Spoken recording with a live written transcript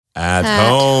At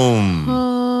home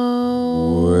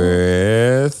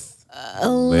with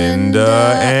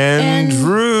Linda and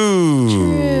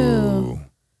Drew.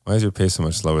 Why is your pace so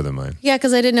much slower than mine? Yeah,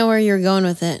 because I didn't know where you were going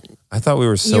with it. I thought we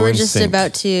were so You were in just sync.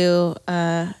 about to,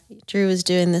 Drew was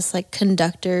doing this like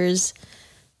conductor's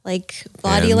like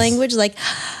body Hands. language, like,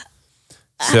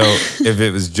 So if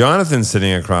it was Jonathan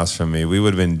sitting across from me, we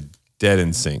would have been dead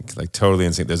in sync, like totally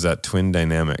in sync. There's that twin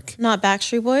dynamic. not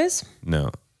Backstreet Boys.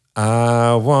 No.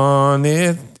 I want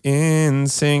it in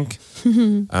sync.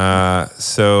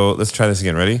 So let's try this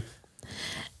again. Ready?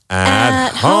 At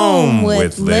home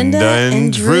with Linda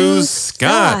and Drew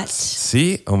Scott.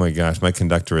 See? Oh my gosh, my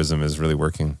conductorism is really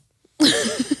working.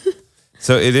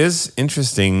 So it is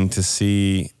interesting to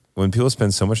see when people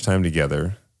spend so much time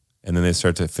together and then they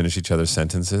start to finish each other's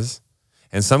sentences.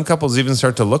 And some couples even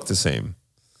start to look the same.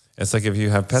 It's like if you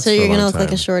have pets So for you're a long going to look time.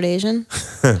 like a short Asian?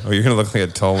 Or you're going to look like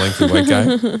a tall, lanky white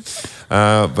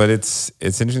guy. But it's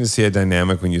interesting to see a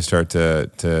dynamic when you start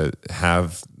to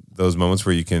have those moments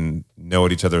where you can know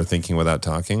what each other are thinking without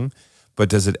talking. But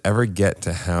does it ever get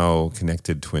to how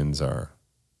connected twins are?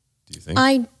 Do you think?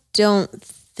 I don't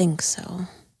think so.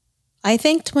 I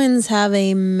think twins have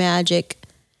a magic,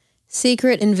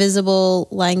 secret, invisible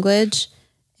language.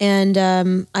 And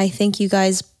I think you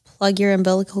guys plug your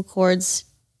umbilical cords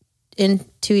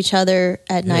into each other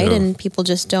at night and people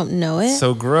just don't know it.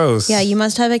 So gross. Yeah, you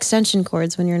must have extension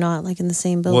cords when you're not like in the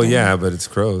same building. Well, yeah, but it's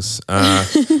gross. No,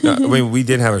 I mean, we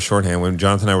did have a shorthand. When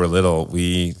Jonathan and I were little,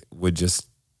 we would just,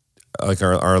 like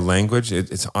our language,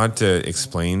 it's odd to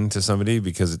explain to somebody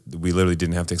because we literally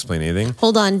didn't have to explain anything.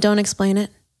 Hold on, don't explain it.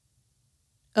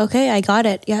 Okay, I got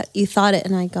it. Yeah, you thought it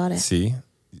and I got it. See?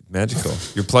 Magical.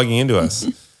 You're plugging into us.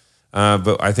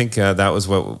 But I think that was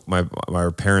what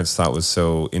our parents thought was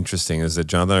so interesting is that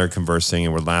Jonathan and I are conversing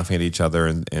and we're laughing at each other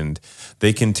and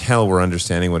they can tell we're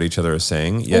understanding what each other is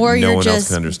saying, yet Or no you're one else just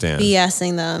can understand.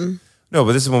 BSing them. No,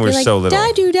 but this is when we're You're like, so little.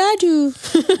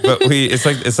 Dadu. But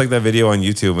it's like that video on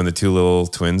YouTube when the two little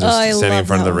twins are I standing in love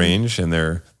front of that the one. range and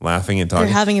they're laughing and They're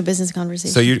talking. having a business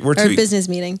conversation. So we're or too- a business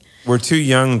meeting. We're too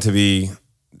young to be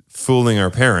fooling our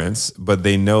parents, but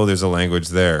they know there's a language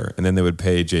there. And then they would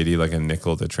pay JD like a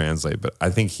nickel to translate. But I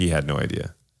think he had no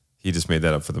idea. He just made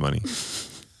that up for the money.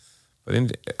 But I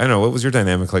don't know, what was your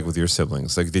dynamic like with your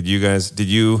siblings? Like, did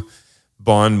you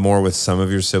bond more with some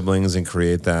of your siblings and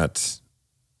create that,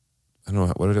 I don't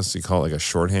know, what else do you call it? Like a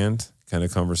shorthand kind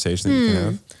of conversation that you can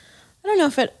have? I don't know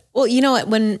if it, well, you know what?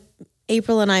 When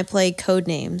April and I play code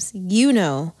names, you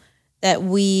know that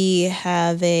we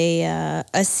have a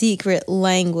secret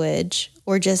language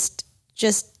or just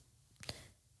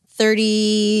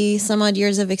 30 some odd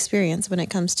years of experience when it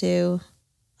comes to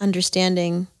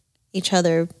understanding each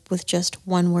other with just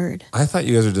one word. I thought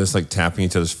you guys were just like tapping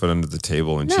each other's foot under the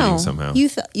table and cheating somehow. You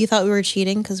thought we were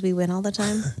cheating because we win all the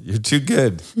time? You're too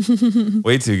good.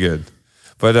 Way too good.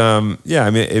 But yeah, I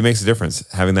mean, it makes a difference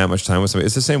having that much time with somebody.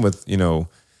 It's the same with,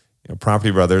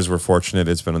 Property Brothers. We're fortunate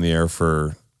it's been on the air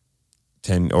for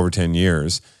over 10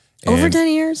 years. Over And 10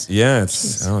 years? Yeah,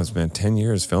 it's been 10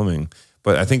 years filming.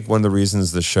 But I think one of the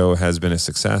reasons the show has been a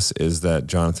success is that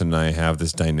Jonathan and I have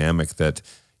this dynamic that,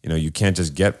 you can't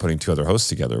just get putting two other hosts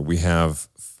together. We have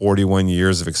 41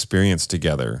 years of experience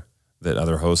together that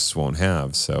other hosts won't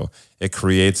have. So it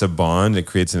creates a bond, it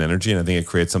creates an energy, and I think it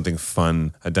creates something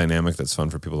fun, a dynamic that's fun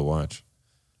for people to watch.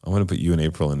 I want to put you and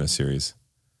April in a series.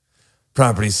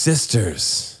 Property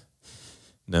Sisters.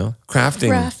 No?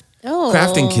 Crafting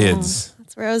Kids.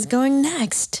 That's where I was going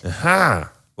next.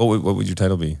 Aha! What would your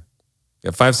title be? You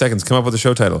got 5 seconds. Come up with a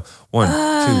show title.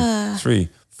 1, 2, 3,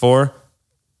 4.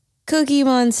 Cookie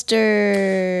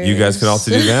Monster. You guys could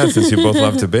also do that since you both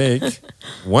love to bake.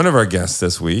 One of our guests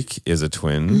this week is a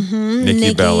twin,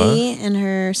 Nikki Bella. and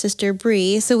her sister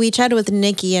Bree. So we chatted with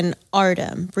Nikki and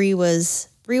Artem. Bree was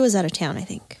out of town, I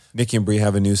think. Nikki and Bree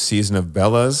have a new season of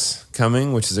Bella's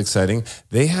coming, which is exciting.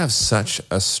 They have such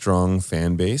a strong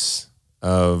fan base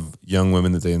of young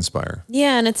women that they inspire.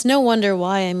 Yeah, and it's no wonder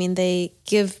why. I mean, they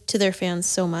give to their fans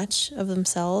so much of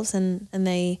themselves and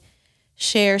they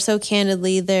share so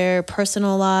candidly their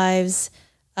personal lives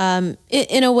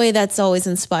in a way that's always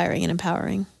inspiring and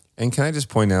empowering. And can I just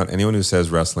point out, anyone who says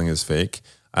wrestling is fake,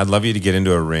 I'd love you to get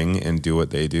into a ring and do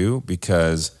what they do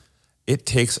because it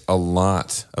takes a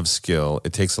lot of skill.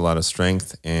 It takes a lot of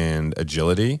strength and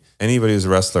agility. Anybody who's a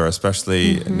wrestler,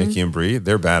 especially Nikki and Bree,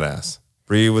 they're badass.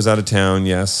 Bree was out of town,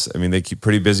 yes. I mean, they keep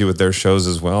pretty busy with their shows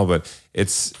as well, but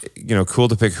it's, cool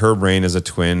to pick her brain as a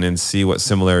twin and see what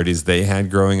similarities they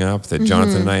had growing up that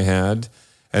Jonathan and I had.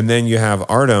 And then you have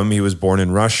Artem. He was born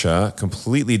in Russia,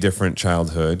 completely different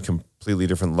childhood, completely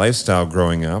different lifestyle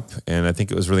growing up. And I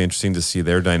think it was really interesting to see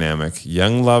their dynamic.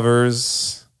 Young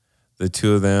lovers, the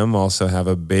two of them also have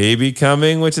a baby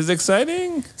coming, which is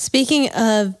exciting. Speaking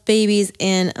of babies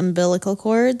and umbilical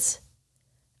cords,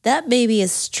 that baby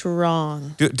is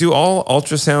strong. Do all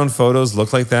ultrasound photos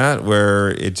look like that, where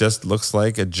it just looks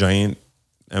like a giant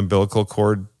umbilical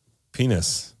cord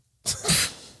penis?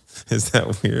 Is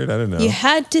that weird? I don't know. You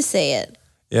had to say it.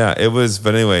 Yeah, it was.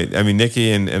 But anyway, I mean, Nikki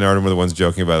and Artem were the ones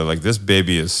joking about it. Like, this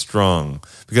baby is strong,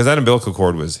 because that umbilical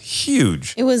cord was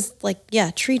huge. It was like,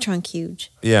 yeah, tree trunk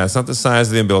huge. Yeah, it's not the size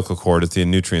of the umbilical cord; it's the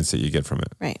nutrients that you get from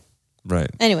it. Right. Right.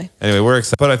 Anyway, we're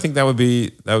excited. But I think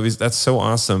that's so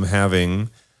awesome, having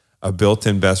a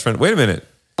built-in best friend. Wait a minute.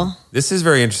 This is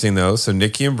very interesting, though. So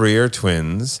Nikki and Brie are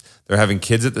twins. They're having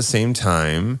kids at the same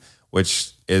time,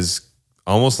 which is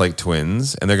almost like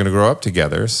twins, and they're going to grow up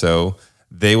together. So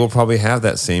they will probably have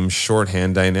that same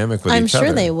shorthand dynamic with each other. I'm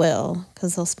sure they will,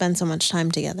 because they'll spend so much time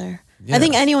together. Yeah. I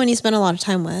think anyone you spend a lot of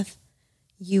time with,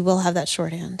 you will have that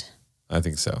shorthand. I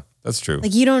think so. That's true.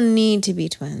 Like, you don't need to be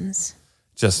twins.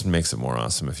 Just makes it more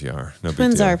awesome if you are. No big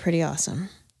Twins deal. are pretty awesome.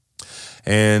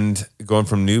 And going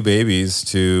from new babies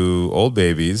to old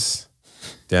babies,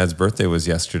 Dad's birthday was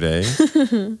yesterday.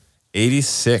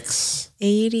 86.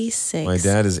 86. My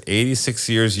dad is 86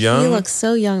 years young. He looks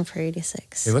so young for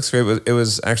 86. He looks great. It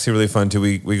was actually really fun too.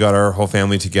 We got our whole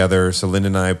family together. So Linda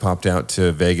and I popped out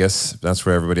to Vegas. That's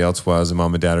where everybody else was. And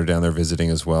Mom and Dad are down there visiting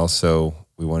as well. So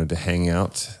we wanted to hang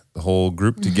out, the whole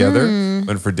group together.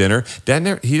 Went for dinner.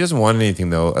 Dad he doesn't want anything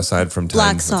though, aside from time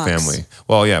Black with socks. family.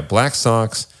 Well, yeah, black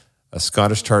socks, a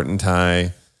Scottish tartan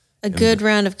tie. A good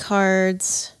round of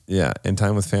cards. Yeah, and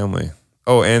time with family.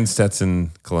 Oh, and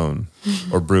Stetson cologne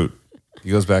or Brute. He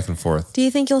goes back and forth. Do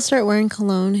you think you'll start wearing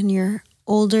cologne in your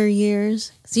older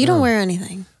years? Because you don't wear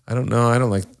anything. I don't know. I don't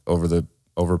like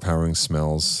overpowering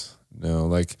smells. No,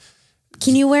 like.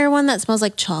 Can you wear one that smells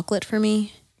like chocolate for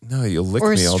me? No, you'll lick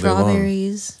Or me all day long.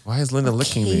 strawberries? Why is Linda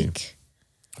licking Cake?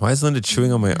 me? Why is Linda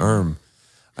chewing on my arm?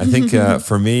 I think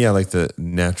for me, I like the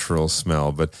natural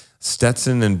smell, but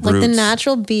Stetson and Brute. Like the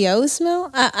natural BO smell?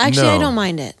 Actually, No. I don't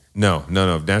mind it. No.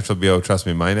 Natural BO, trust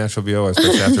me, my natural BO,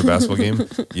 especially after a basketball game,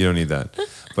 you don't need that.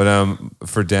 But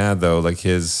for Dad, though, like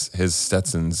his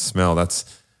Stetson smell,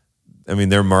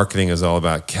 their marketing is all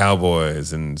about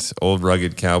cowboys and old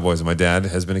rugged cowboys. And my dad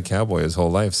has been a cowboy his whole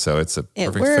life, so it's a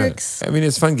perfect works. fit. I mean,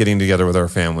 it's fun getting together with our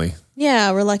family.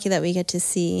 Yeah, we're lucky that we get to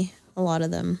see a lot of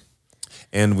them.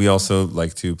 And we also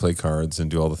like to play cards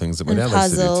and do all the things that my And dad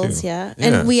likes to do puzzles, too. yeah.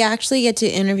 And we actually get to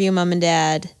interview Mom and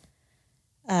Dad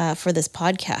for this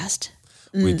podcast.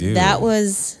 We do. That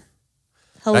was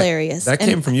hilarious. That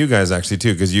came from you guys actually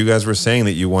too, because you guys were saying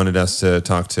that you wanted us to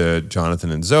talk to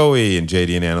Jonathan and Zoe and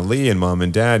JD and Anna Lee and Mom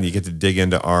and Dad. And you get to dig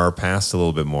into our past a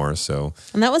little bit more. So,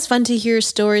 And that was fun to hear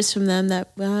stories from them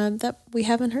that we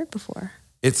haven't heard before.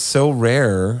 it's so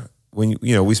rare when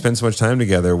we spend so much time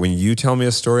together. When you tell me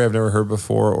a story I've never heard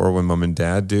before, or when Mom and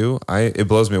Dad do, it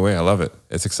blows me away. I love it.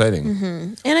 It's exciting.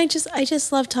 Mm-hmm. And I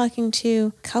just love talking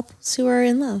to couples who are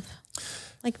in love,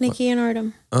 like Nikki and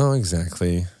Artem. Oh,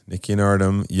 exactly. Nikki and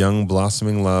Artem, young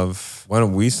blossoming love. Why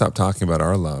don't we stop talking about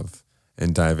our love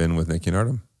and dive in with Nikki and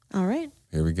Artem? All right.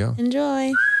 Here we go.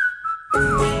 Enjoy.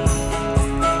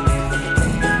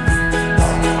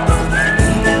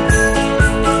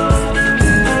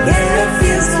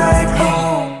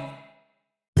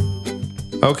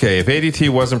 Okay, if ADT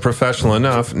wasn't professional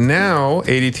enough, now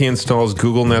ADT installs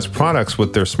Google Nest products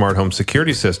with their smart home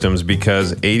security systems,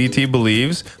 because ADT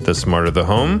believes the smarter the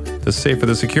home, the safer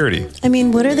the security. I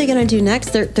mean, what are they going to do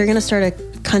next? They're going to start a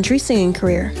country singing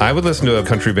career. I would listen to a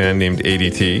country band named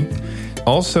ADT.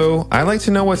 Also, I like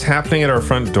to know what's happening at our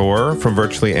front door from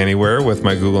virtually anywhere with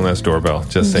my Google Nest doorbell.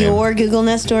 Just saying. Your Google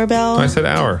Nest doorbell? I said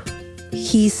our.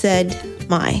 He said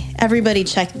my. Everybody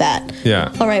check that.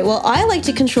 Yeah. All right. Well, I like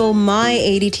to control my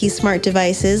ADT smart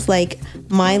devices, like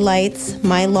my lights,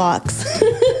 my locks.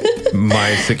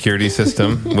 My security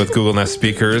system with Google Nest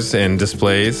speakers and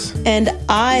displays. And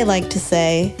I like to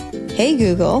say, hey,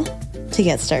 Google, to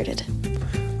get started.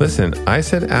 Listen, I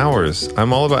said ours.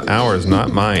 I'm all about ours,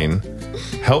 not mine.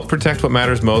 Help protect what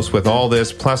matters most with all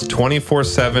this, plus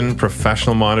 24/7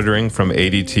 professional monitoring from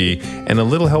ADT and a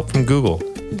little help from Google.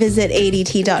 Visit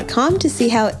ADT.com to see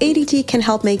how ADT can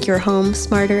help make your home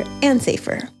smarter and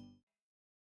safer.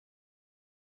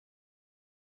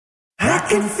 I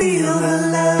can feel the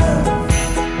love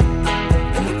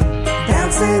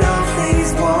bouncing off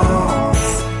these walls,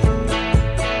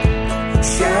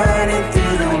 shining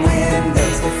through the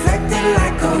windows, reflecting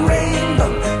like a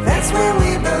rainbow. That's where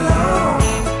we belong.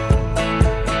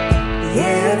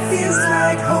 Yeah, it feels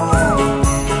like home.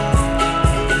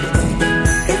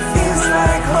 It feels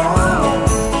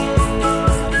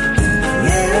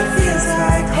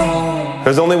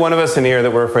There's only one of us in here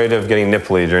that we're afraid of getting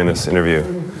nipply during this interview.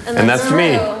 And that's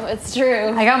me. It's true.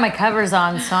 I got my covers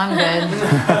on, so I'm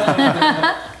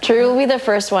good. Drew will be the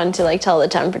first one to like tell the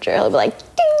temperature. He'll be like,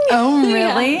 ding. Oh,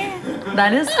 really?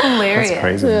 That is hilarious. That's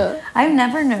crazy. Yeah. I've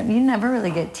never known. You never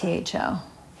really get THO.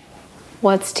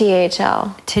 What's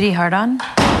THL? Titty hard on?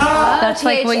 That's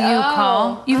like what you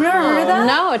call. You've never heard of that?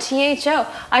 No, THO.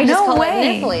 I just call it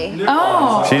nipply.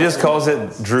 Oh, She just calls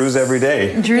it Drew's every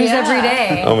day. Drew's Yeah. every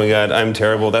day. Oh my God, I'm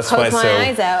terrible. That's why. Poke my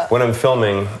eyes out. When I'm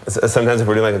filming, sometimes if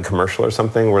we're doing like a commercial or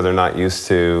something where they're not used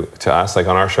to us, like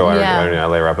on our show, I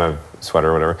layer up my sweater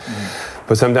or whatever.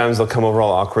 But sometimes they'll come over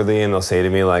all awkwardly and they'll say to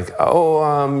me like,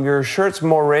 "Oh, your shirt's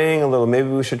moraying a little. Maybe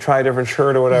we should try a different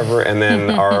shirt or whatever." And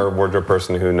then our wardrobe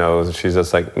person who knows, she's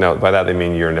just like, "No, by that they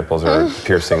mean your nipples are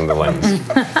piercing the lens."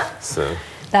 So.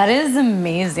 That is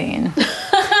amazing.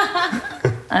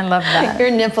 I love that.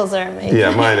 Your nipples are amazing.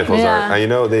 Yeah, my nipples Yeah. are. You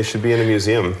know, they should be in a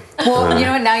museum. Well, you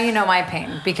know what? Now you know my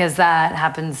pain because that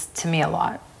happens to me a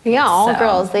lot. Yeah, all So,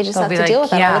 girls, they just they'll have be to like, deal with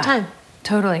that all the time.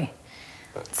 Totally.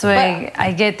 So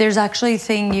I get, there's actually a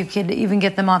thing, you could even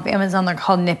get them off Amazon. They're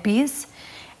called Nippies.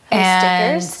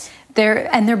 And stickers?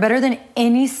 they're better than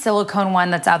any silicone one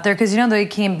that's out there because you know they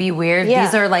can be weird. Yeah.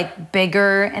 These are like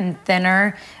bigger and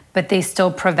thinner, but they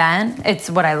still prevent. It's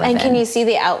what I live in. And can you see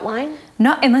the outline?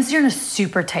 No, unless you're in a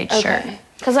super tight shirt.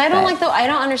 Because I don't But- I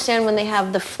don't understand when they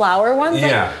have the flower ones.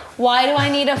 Yeah. Like, why do I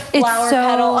need a flower so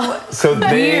petal? So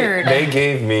Weird. they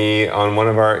gave me on one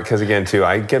of our, because again too,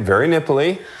 I get very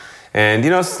nipply. And you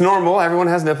know, it's normal, everyone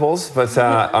has nipples, but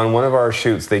on one of our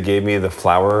shoots, they gave me the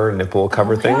flower nipple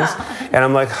cover things. And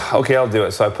I'm like, okay, I'll do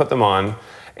it. So I put them on,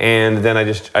 and then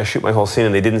I shoot my whole scene,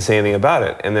 and they didn't say anything about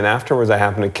it. And then afterwards, I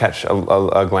happened to catch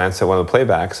a glance at one of the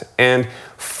playbacks, and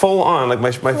full on, like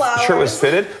my shirt was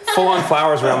fitted, full on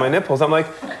flowers around my nipples. I'm like,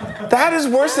 that is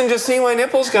worse than just seeing my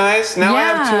nipples, guys. Now I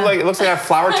have Yeah. two, it looks like I have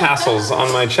flower tassels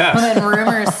on my chest. Well, then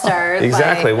rumors start.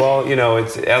 Exactly. Like, Well, you know,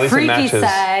 it's at least it freaky matches.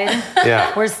 side.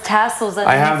 Yeah. Where's tassels I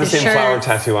underneath have the same shirt? flower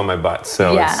tattoo on my butt,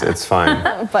 so Yeah. it's fine.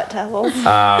 Butt tassels.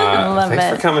 I love Thanks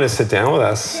it. for coming to sit down with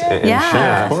us and Yeah,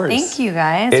 chat. course. thank you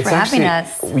guys It's for having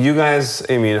actually, us. you guys,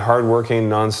 I mean, hardworking,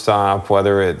 nonstop,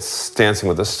 whether it's Dancing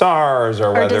with the Stars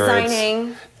or whether designing.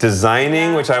 it's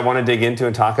designing, which I want to dig into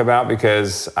and talk about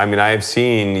because, I mean, I've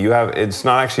seen you have, it's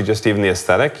not actually just even the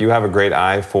aesthetic, you have a great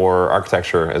eye for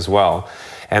architecture as well.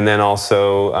 And then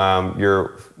also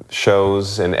your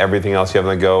shows and everything else you have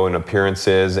on the go and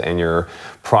appearances and your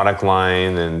product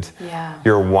line and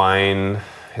your wine.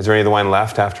 Is there any of the wine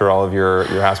left after all of your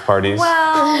house parties?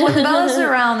 Well, when the Bella's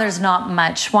around, there's not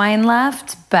much wine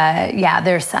left, but yeah,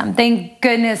 there's some. Thank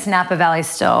goodness Napa Valley's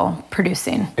still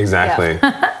producing. Exactly.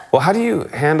 Well, how do you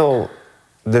handle,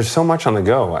 there's so much on the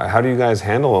go. How do you guys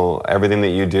handle everything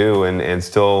that you do and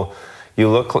still, you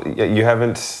look, you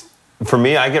haven't, for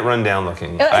me, I get run down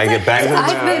looking. I get banged in the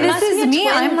back. This is be a me.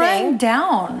 twin I'm thing. run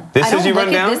down. This I is don't you run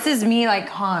look at- down? This is me like,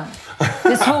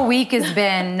 this whole week has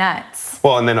been nuts.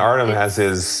 Well, and then Artem has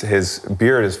his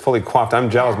beard is fully coiffed. I'm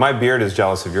jealous. My beard is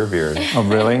jealous of your beard. Oh,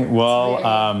 really?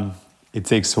 Well, it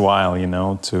takes a while, you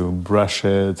know, to brush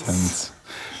it and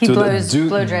He do blow dries do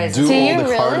it. all Do the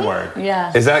you hard really? work.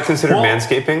 Yeah. Is that considered Well-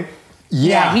 manscaping?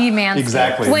 Yeah, he manscapes.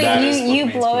 Exactly. Wait, that is what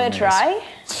you blow manscaping it is. dry?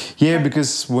 Yeah,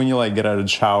 because when you get out of the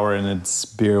shower and it's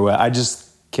beer wet, I just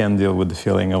can't deal with the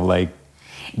feeling of wet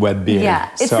beard. Yeah,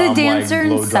 it's So the I'm, dancer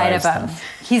blow inside dry of him. stuff.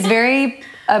 He's very,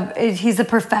 he's a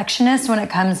perfectionist when it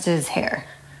comes to his hair.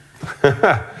 You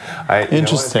know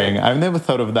Interesting. I've never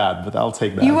thought of that, but I'll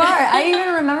take that. You are. I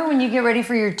even remember when you get ready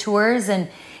for your tours and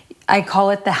I call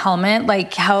it the helmet,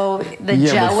 like how the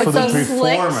Yeah, gel but with for the those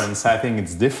slicks. performance, I think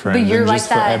it's different But you're than like just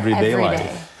for that everyday every life.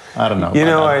 day. I don't know. You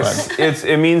know, about that,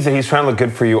 it means that he's trying to look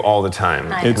good for you all the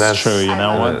time. I but it's That's- true. You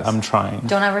know it what? is. I'm trying.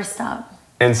 Don't ever stop.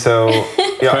 And so,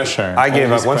 yeah, Pressure. I gave up.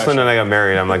 Always Once pressure. Linda and I got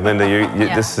married, I'm like, Linda,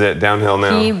 this is it, downhill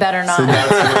now. He better not. So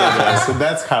that's what it is. So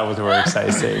that's how it works, I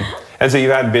say. And so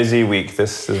you've had a busy week.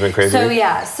 This has been crazy. So week?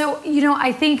 yeah, so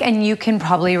I think, and you can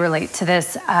probably relate to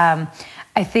this.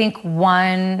 I think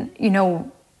one,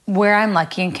 where I'm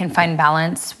lucky and can find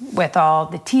balance with all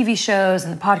the TV shows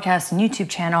and the podcast and YouTube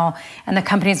channel and the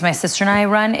companies my sister and I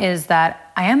run is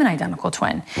that I am an identical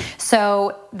twin.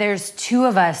 So there's two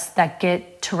of us that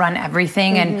get to run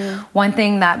everything. And one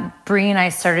thing that Bree and I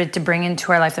started to bring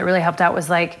into our life that really helped out was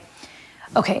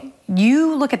okay,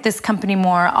 you look at this company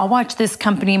more, I'll watch this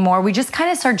company more. We just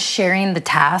kind of started sharing the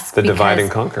task. The divide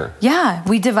and conquer. Yeah,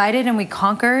 we divided and we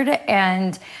conquered.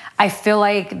 And I feel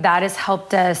like that has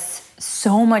helped us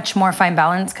so much more find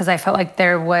balance because I felt like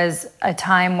there was a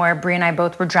time where Bree and I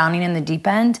both were drowning in the deep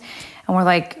end. And we're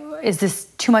like, is this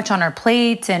too much on our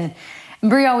plate? And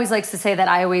Brie always likes to say that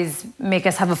I always make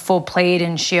us have a full plate,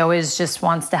 and she always just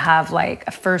wants to have like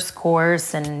a first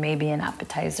course and maybe an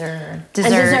appetizer or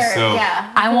dessert. So-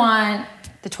 yeah. I want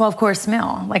the 12-course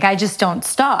meal. Like, I just don't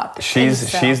stop. She's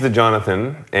the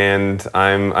Jonathan, and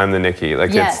I'm the Nikki.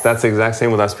 Like, Yes. that's the exact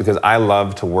same with us, because I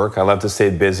love to work. I love to stay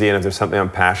busy, and if there's something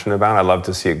I'm passionate about, I love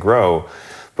to see it grow.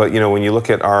 But, when you look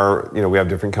at our, we have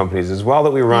different companies as well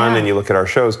that we run, Yeah. and you look at our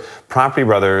shows, Property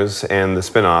Brothers and the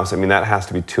spin-offs, that has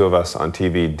to be two of us on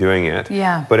TV doing it.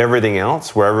 Yeah. But everything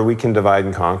else, wherever we can divide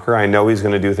and conquer, I know he's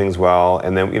going to do things well,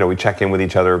 and then, we check in with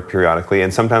each other periodically,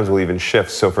 and sometimes we'll even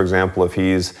shift. So, for example, if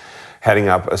he's heading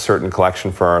up a certain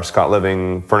collection for our Scott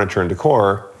Living furniture and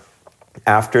decor,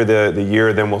 after the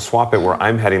year, then we'll swap it where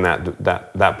I'm heading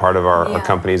that part of our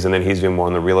companies, and then he's doing more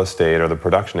on the real estate or the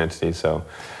production entity. So,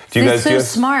 do you guys It's so do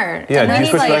smart. Yeah, And do then you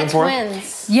switch he's back like, and forth?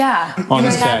 Twins. Yeah.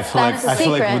 Honestly, I That's- feel like that's the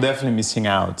we're secret. definitely missing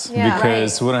out Yeah.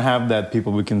 because we don't have that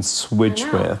people we can switch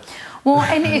with. Well,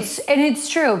 and it's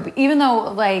true. Even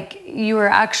though, like, you were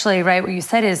actually right, what you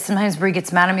said is sometimes Brie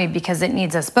gets mad at me because it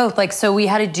needs us both. Like, so we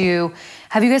had to do.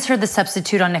 Have you guys heard The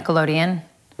Substitute on Nickelodeon?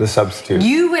 The Substitute.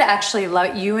 You would actually love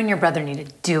it. You and your brother need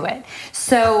to do it.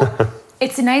 So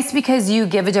it's nice because you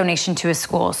give a donation to a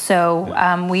school.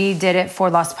 So we did it for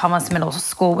Las Palmas Middle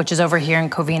School, which is over here in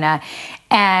Covina.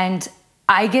 And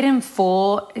I get in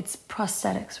full, it's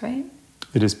prosthetics, right?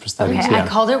 It is prosthetics, Okay, yeah. I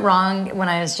called it wrong when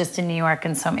I was just in New York,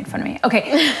 and so made fun of me.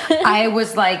 Okay, I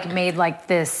was made like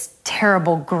this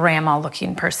terrible grandma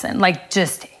looking person, like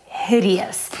just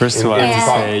hideous. First of all, I have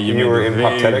to And- say You you were were in a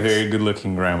very, prosthetics? very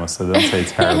good-looking grandma, so don't say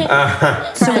terrible.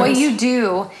 So what you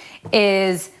do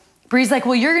is, Brie's like,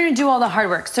 well, you're gonna do all the hard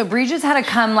work. So Brie just had to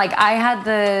come, like I had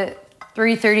the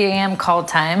 3:30 a.m. call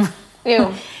time.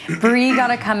 Ew. Brie got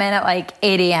to come in at like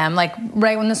 8 a.m., like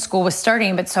right when the school was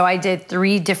starting. But so I did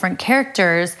 3 different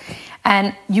characters,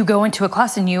 and you go into a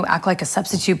class and you act like a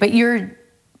substitute, but you're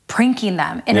pranking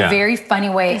them in Yeah. a very funny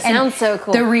way. It sounds so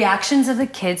cool. The reactions of the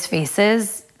kids'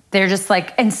 faces, they're just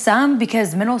like, and some,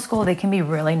 because middle school, they can be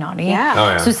really naughty. Yeah. Oh,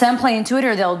 yeah. So some play into it,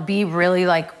 or they'll be really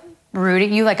like rude at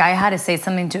you. Like I had to say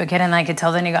something to a kid, and I could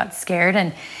tell then he got scared,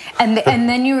 and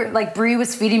then you were like, Brie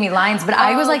was feeding me lines, but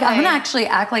I was like, I'm okay. gonna actually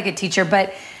act like a teacher,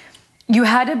 but you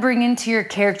had to bring into your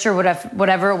character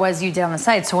whatever it was you did on the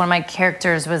side. So one of my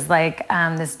characters was like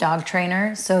this dog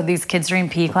trainer. So these kids are in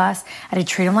PE class. I had to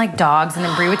treat them like dogs, and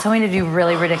then Brie would tell me to do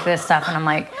really ridiculous stuff, and I'm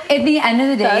like, at the end of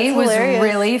the day, That's it was hilarious.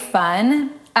 really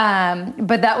fun.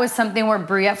 But that was something where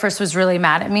Brie at first was really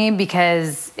mad at me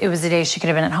because it was a day she could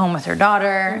have been at home with her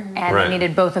daughter, and Right. I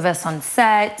needed both of us on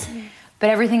set. But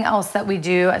everything else that we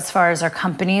do as far as our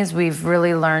companies, we've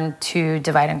really learned to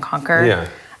divide and conquer. Yeah.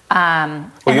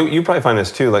 Well, you probably find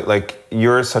this too. Like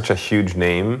you're such a huge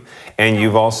name, and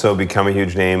you've also become a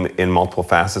huge name in multiple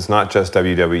facets, not just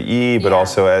WWE, but Yeah.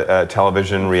 also at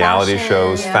television, reality Fashion,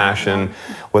 shows, yeah. fashion,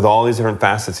 with all these different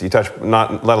facets you touch.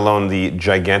 Not let alone the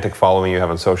gigantic following you have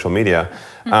on social media.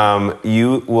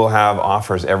 You will have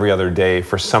offers every other day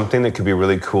for something that could be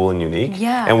really cool and unique.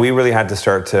 Yeah. And we really had to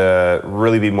start to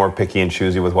really be more picky and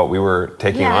choosy with what we were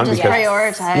taking Yeah, on just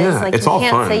prioritize. Yeah, like it's you all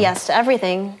can't fun. say yes to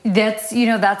everything. That's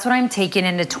what I'm taking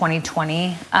into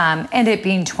 2020, and it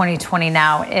being 2020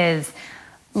 now is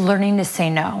learning to say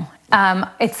no.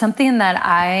 It's something that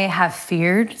I have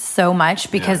feared so much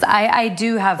because I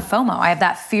do have FOMO. I have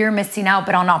that fear of missing out,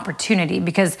 but on opportunity,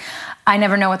 because I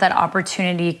never know what that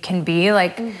opportunity can be.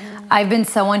 Like I've been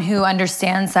someone who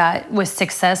understands that with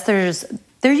success,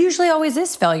 there usually always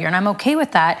is failure, and I'm okay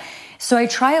with that. So I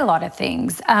try a lot of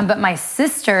things, but my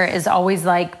sister is always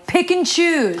like, pick and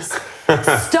choose,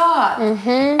 stop.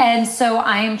 And so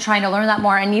I am trying to learn that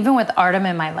more. And even with Artem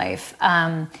in my life,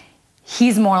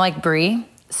 he's more like Brie.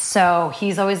 So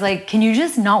he's always like, can you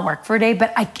just not work for a day?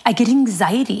 But I get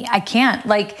anxiety. I can't.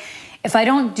 Like, if I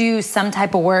don't do some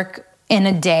type of work in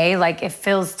a day, like it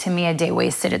feels to me a day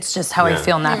wasted. It's just how I Yeah.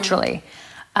 feel naturally.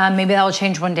 Maybe that will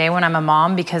change one day when I'm a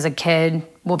mom, because a kid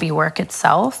will be work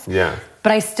itself. Yeah.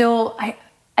 But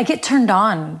I get turned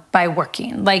on by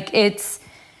working. Like it's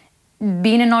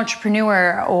being an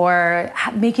entrepreneur or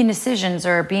making decisions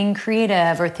or being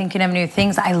creative or thinking of new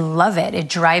things. I love it. It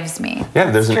drives me. Yeah,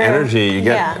 there's an true. energy you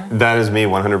get. Yeah. That is me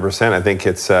 100%. I think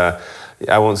it's,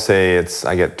 I won't say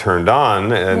I get turned on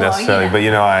necessarily, yeah.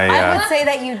 but I would say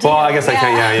that you do. well, I guess I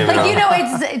can't, yeah. Like,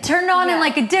 it's turned on in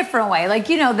like a different way. Like,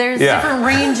 there's Yeah. different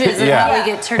ranges of how we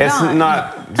get turned it's on.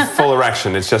 not full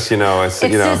erection. It's just, it's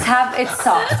It's just it's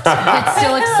soft. It's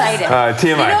still excited. TMI,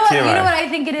 You know TMI. what I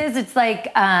think it is? It's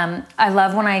like, I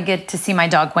love when I get to see my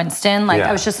dog Winston. Like, Yeah.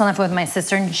 I was just on the phone with my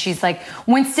sister, and she's like,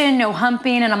 Winston, no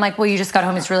humping. And I'm like, well, you just got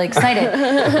home. He's really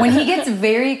excited. When he gets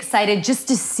very excited just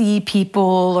to see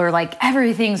people, or like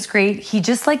everything's great. He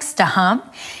just likes to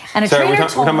hump. And a So trainer we're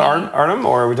told talking me, about Artem,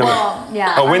 or are we talking about?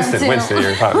 yeah. Oh, Winston.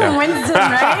 You're talking. Yeah. Winston,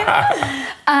 right?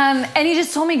 And he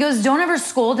just told me, he goes, don't ever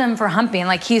scold him for humping.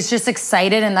 Like, he's just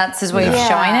excited, and that's his way of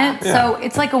showing it. Yeah. So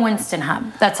it's like a Winston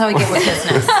hump. That's how I get with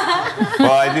business.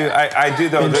 Well, I do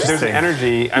though. There's an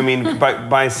energy. I mean,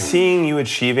 by seeing you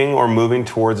achieving or moving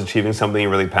towards achieving something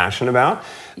you're really passionate about,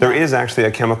 there is actually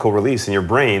a chemical release in your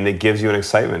brain that gives you an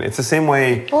excitement. It's the same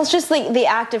way. Well, it's just like the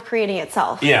act of creating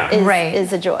itself. Yeah.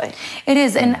 Is a joy. It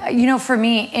is. And, you know, for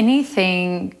me,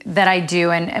 anything that I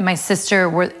do, and my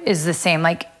sister is the same,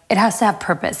 like, it has to have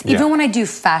purpose. Even when I do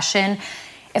fashion,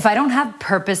 if I don't have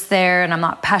purpose there and I'm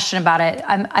not passionate about it,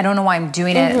 I don't know why I'm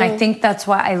doing it. And I think that's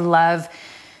why I love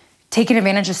taking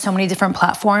advantage of so many different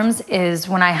platforms, is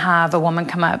when I have a woman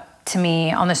come up to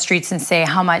me on the streets and say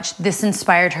how much this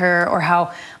inspired her, or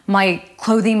how my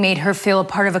clothing made her feel a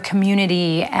part of a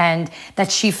community and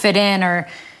that she fit in, or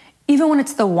even when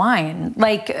it's the wine.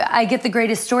 Like, I get the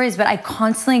greatest stories, but I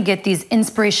constantly get these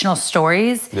inspirational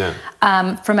stories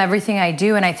from everything I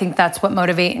do. And I think that's what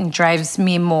motivates and drives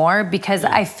me more, because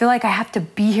I feel like I have to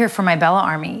be here for my Bella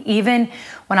Army. Even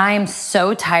when I am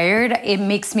so tired, it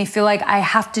makes me feel like I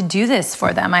have to do this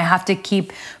for them. I have to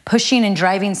keep pushing and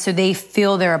driving so they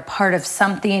feel they're a part of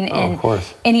something in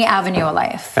any avenue of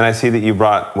life. And I see that you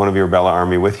brought one of your Bella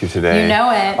Army with you today. You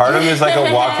know it. Artem is like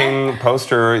a walking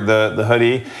poster, the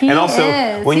hoodie. And also,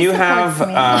 is. when He you have,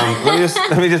 supports me.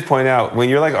 let me just point out, when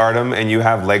you're like Artem and you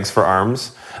have legs for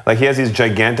arms, like he has these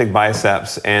gigantic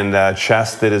biceps and a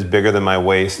chest that is bigger than my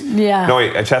waist. Yeah. No,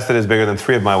 wait, a chest that is bigger than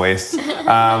 3 of my waists.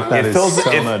 It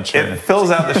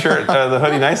fills out the shirt, the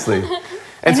hoodie nicely.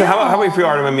 And so how about for you,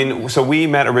 Artem? I mean, so we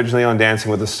met originally on Dancing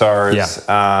with the Stars,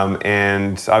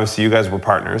 and obviously you guys were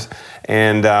partners.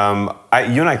 And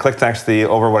you and I clicked actually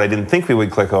over what I didn't think we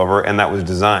would click over, and that was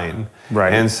design.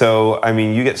 Right. And so, I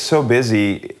mean, you get so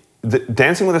busy.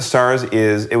 Dancing with the Stars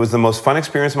it was the most fun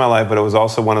experience of my life, but it was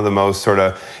also one of the most sort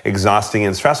of exhausting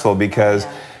and stressful, because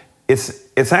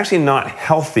it's actually not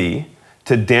healthy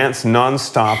to dance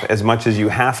nonstop as much as you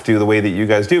have to, the way that you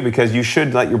guys do, because you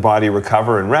should let your body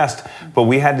recover and rest. But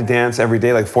we had to dance every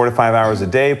day, like 4 to 5 hours a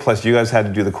day. Plus, you guys had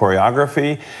to do the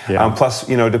choreography. Yeah. Plus,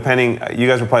 you know, depending, you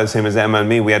guys were probably the same as Emma and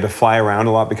me. We had to fly around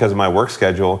a lot because of my work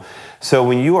schedule. So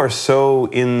when you are so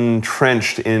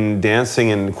entrenched in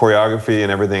dancing and choreography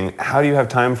and everything, how do you have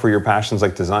time for your passions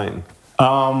like design?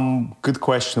 Good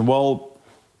question. Well,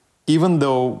 even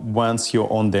though once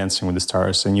you're on Dancing with the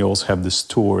Stars, and you also have these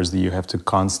tours that you have to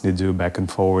constantly do back and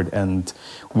forward, and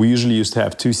we usually used to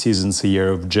have 2 seasons a year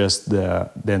of just the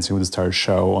Dancing with the Stars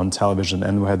show on television,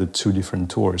 and we had the 2 different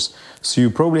tours. So you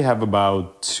probably have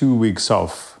about 2 weeks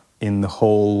off in the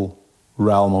whole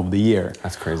realm of the year.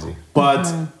 That's crazy.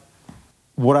 But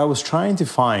what I was trying to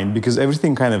find, because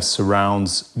everything kind of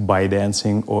surrounds by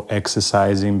dancing or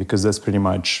exercising, because that's pretty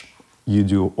much you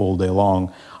do all day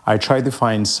long, I tried to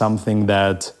find something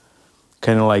that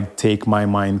kind of like take my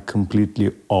mind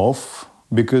completely off,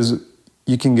 because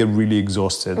you can get really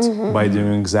exhausted by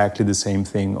doing exactly the same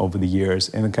thing over the years,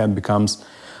 and it kind of becomes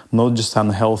not just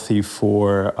unhealthy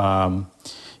for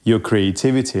your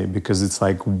creativity, because it's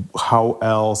like, how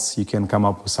else you can come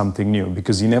up with something new,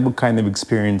 because you never kind of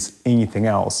experience anything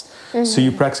else. So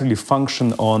you practically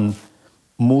function on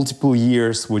multiple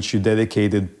years which you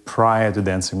dedicated prior to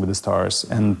Dancing with the Stars,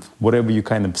 and whatever you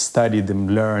kind of studied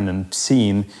and learned and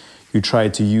seen, you try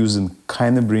to use and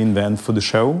kind of reinvent for the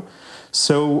show.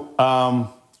 So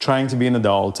trying to be an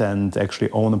adult and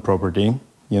actually own a property,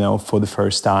 you know, for the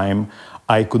first time,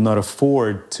 I could not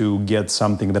afford to get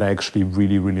something that I actually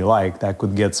really, really liked. I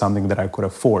could get something that I could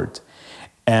afford.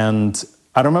 And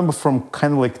I remember from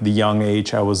kind of like the young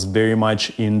age, I was very much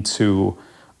into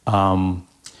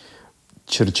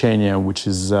Черчение, which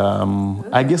is,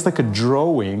 I guess, like a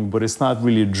drawing, but it's not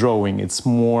really a drawing. It's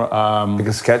more Like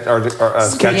a sketch or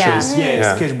sketches.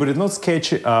 Yeah, sketch, but it's not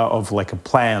sketch of like a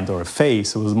plant or a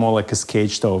face. It was more like a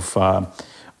sketch of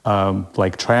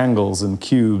like triangles and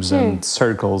cubes and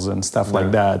circles and stuff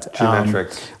like that.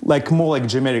 Geometric. Like more like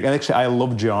geometric. And actually, I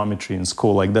love geometry in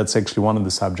school. Like that's actually one of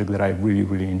the subjects that I really,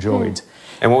 really enjoyed.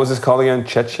 And what was this called again?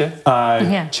 Cheche?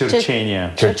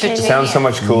 Черчение. Sounds so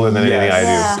much cooler than anything I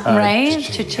do. Right?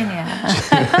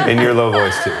 Chichinia. In your low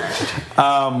voice too.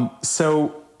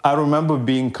 So I remember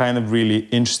being kind of really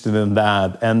interested in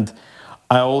that. And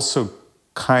I also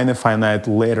kind of find out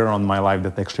later on in my life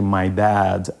that actually my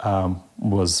dad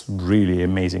was really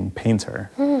amazing painter.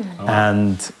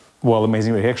 And, well,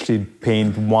 amazing. He actually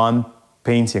painted one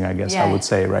painting, I guess I would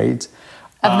say, right?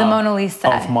 Of the Mona Lisa.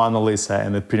 Of Mona Lisa,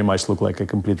 and it pretty much looked like a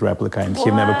complete replica, and he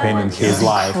never painted in his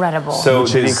life. Incredible. So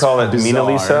Which did he is call it Mona bizarre.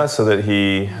 Lisa so that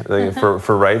he, like,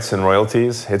 for rights and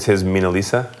royalties, it's his Mona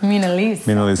Lisa? Mona Lisa.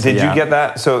 Mona Lisa, Did yeah. you get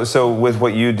that? So with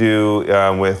what you do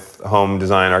with home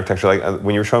design, architecture, like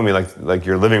when you were showing me like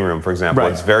your living room, for example,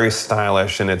 Right. it's very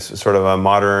stylish and it's sort of a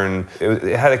modern.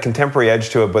 It had a contemporary edge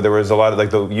to it, but there was a lot of like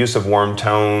the use of warm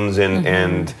tones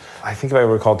and I think if I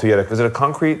recall too, was it a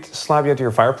concrete slab you had to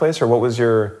your fireplace or what was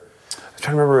your? I'm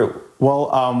trying to remember.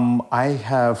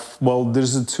 Well,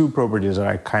 there's two properties that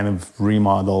I kind of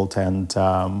remodeled and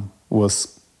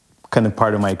was kind of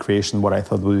part of my creation, what I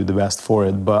thought would be the best for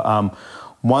it. But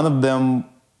one of them,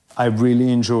 I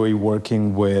really enjoy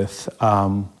working with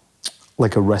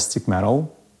like a rustic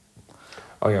metal.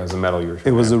 Oh yeah, it was a metal you were.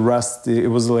 It was it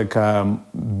was like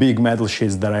big metal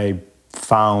sheets that I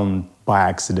found by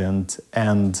accident,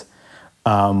 and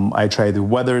I tried to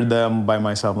weather them by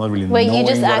myself, not really Wait, knowing you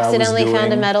just what I was accidentally found a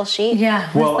doing. metal sheet? Yeah.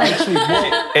 Well, actually,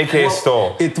 AKA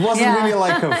stole. it wasn't Yeah. really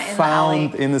like a the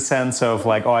found alley. in the sense of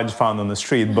like, oh, I just found on the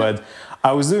street, but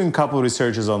I was doing a couple of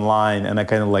researches online and I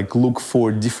kind of like look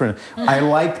for different, I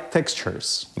like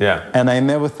textures. Yeah. And I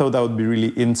never thought I would be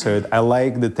really into it. I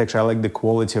like the texture, I like the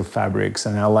quality of fabrics,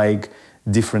 and I like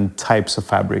different types of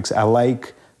fabrics. I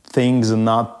like things that are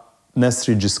not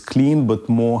necessarily just clean, but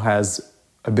more has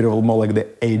a bit of more like the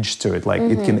age to it. Like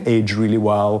it can age really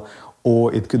well,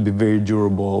 or it could be very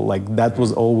durable. Like that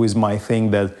was always my thing,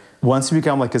 that once you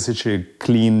become like such a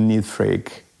clean, neat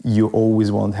freak, you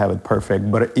always want to have it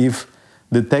perfect. But if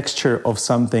the texture of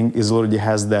something already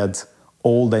has that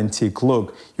old antique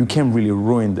look, you can really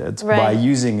ruin it by Right.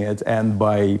 using it and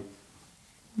by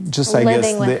just, I Living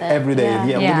guess, with the it. everyday, Yeah.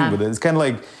 Yeah. living with it. It's kind of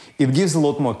like, it gives a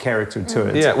lot more character to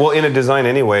it. Yeah, well, in a design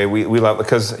anyway, we love,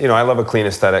 because, I love a clean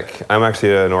aesthetic. I'm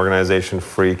actually an organization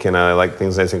freak and I like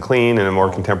things nice and clean and a more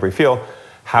contemporary feel.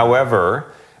 However,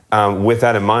 with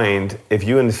that in mind, if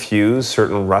you infuse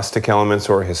certain rustic elements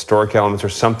or historic elements or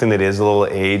something that is a little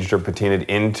aged or patinaed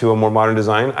into a more modern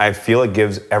design, I feel it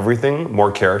gives everything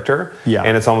more character. Yeah.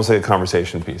 And it's almost like a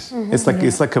conversation piece. It's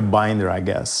like a binder, I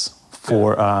guess,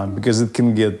 for because it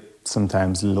can get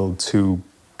sometimes a little too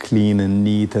clean and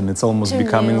neat, and it's almost Too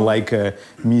becoming new. like a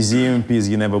museum piece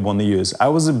you never want to use. I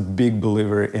was a big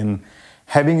believer in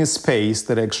having a space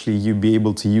that actually you be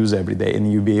able to use every day,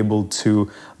 and you be able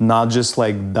to not just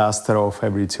like dust it off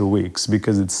every 2 weeks,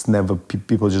 because it's never,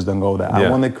 people just don't go there. Yeah. I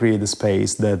want to create a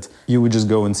space that you would just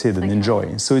go and sit and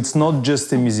enjoy. So it's not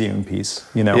just a museum piece,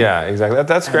 Yeah, exactly.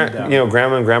 That's great. And,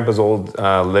 Grandma and Grandpa's old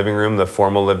living room, the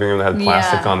formal living room that had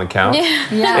plastic Yeah. on the couch.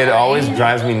 Yeah, It always right?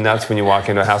 drives me nuts when you walk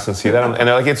into a house and see that. And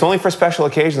they're like, it's only for special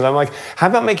occasions. I'm like, how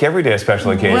about make every day a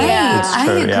special occasion? Yeah, It's I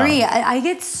true, yeah. agree. I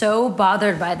get so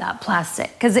bothered by that plastic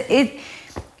because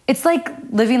it's like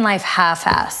living life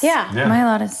half-assed. Yeah. Yeah. Am I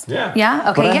allowed to? Yeah. Yeah.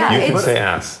 Okay. I Yeah. have- You can It's, say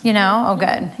ass. oh,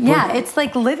 good. Yeah. It's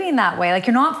like living that way. Like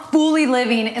you're not fully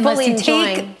living unless Fully you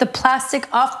enjoying. take the plastic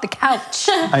off the couch.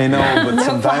 I know, but No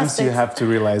sometimes you plastics. have to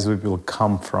realize where people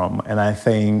come from, and I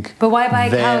think. But why buy a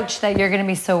that couch that you're going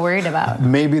to be so worried about?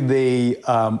 Maybe they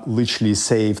literally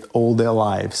saved all their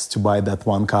lives to buy that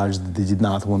one couch that they did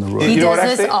not want to ruin. He You know does what,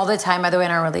 this actually? all the time, by the way,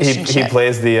 in our He relationship.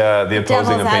 plays the opposing Devil's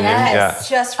opinion.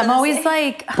 advocate. Yeah. Just for I'm the always sake.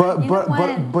 like, But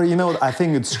I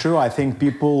think it's true. I think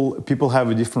people have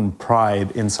a different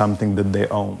pride in something that they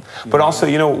own. But also,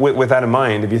 with that in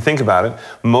mind, if you think about it,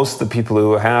 most of the people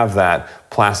who have that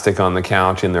plastic on the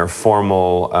couch in their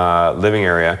formal living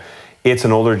area, it's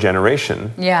an older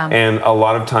generation. Yeah. And a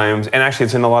lot of times, and actually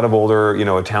it's in a lot of older,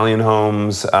 Italian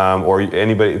homes or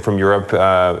anybody from Europe.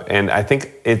 And I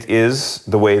think it is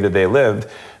the way that they lived.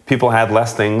 People had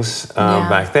less things Yeah.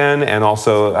 back then, and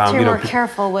also, So you're more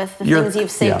careful with the you're- things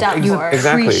you've saved yeah. up You for.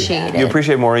 Exactly. appreciate You it.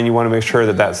 appreciate more, and you want to make sure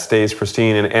that that stays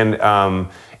pristine. And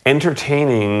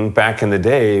entertaining back in the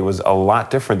day was a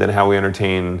lot different than how we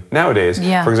entertain nowadays.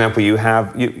 Yeah. For example, you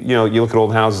look at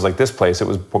old houses like this place. It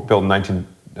was built in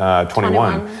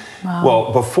 1921.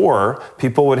 Well, before,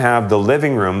 people would have the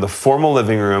living room, the formal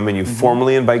living room, and you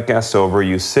formally invite guests over.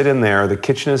 You sit in there. The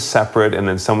kitchen is separate, and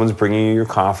then someone's bringing you your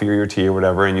coffee or your tea or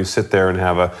whatever, and you sit there and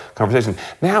have a conversation.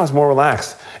 Now it's more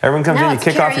relaxed. Everyone comes Now in, you it's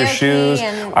kick off your karaoke shoes.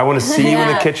 and- I want to see you in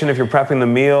the Yeah. kitchen if you're prepping the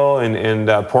meal and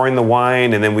pouring the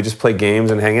wine, and then we just play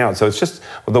games and hang out. So it's just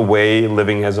the way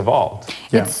living has evolved.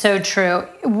 Yeah. It's so true.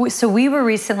 So we were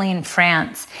recently in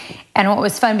France, and what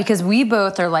was fun, because we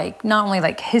both are like not only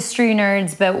like history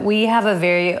nerds, but we have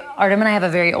Artem and I have a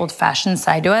very old-fashioned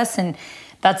side to us, and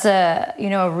that's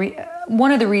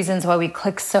one of the reasons why we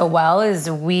click so well is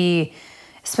we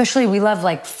love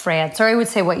like France, or I would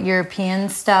say European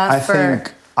stuff.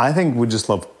 I think we just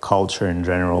love culture in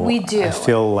general. We do. I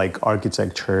feel like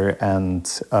architecture and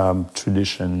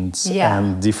traditions Yeah.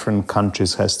 and different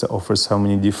countries has to offer so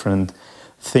many different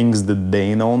things that they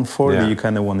known for Yeah. that you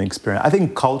kind of want to experience. I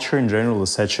think culture in general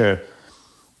is such a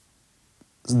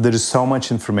there's so much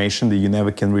information that you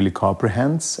never can really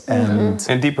comprehend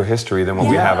And deeper history than what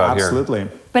we have out absolutely.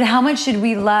 here. But how much did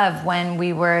we love when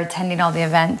we were attending all the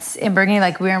events in Burgundy?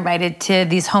 Like we were invited to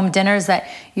these home dinners that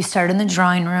you start in the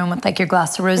drawing room with like your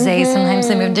glass of rosé. Sometimes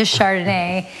they move to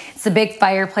Chardonnay. It's a big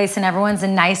fireplace and everyone's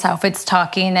in nice outfits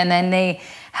talking. And then they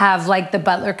have like the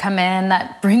butler come in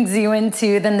that brings you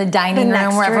into then the dining The room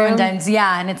next where everyone room. dines.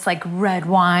 Yeah, and it's like red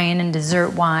wine and dessert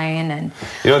wine. And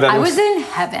You know, that I was- was in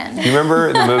heaven. You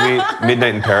remember the movie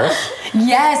Midnight in Paris?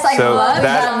 Yes, I love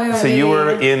that movie. So you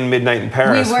were in Midnight in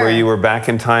Paris, We were. where you were back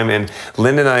in time, and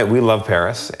Linda and I, we love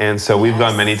Paris, and so we've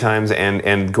gone many times, and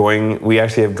we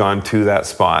actually have gone to that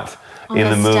spot in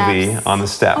the the movie steps. on the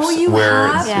steps Oh, you where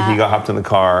have? he got hopped in the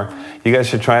car. You guys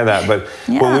should try that. But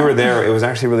when we Yeah. were there, it was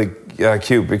actually really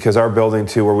cute because our building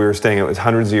too, where we were staying, it was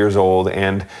hundreds of years old,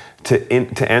 and to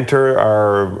enter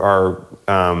our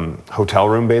hotel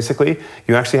room, basically,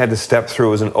 you actually had to step through.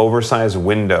 It was an oversized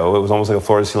window. It was almost like a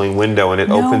floor-to-ceiling window, and it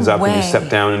No opens up, and you way. step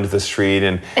down into the street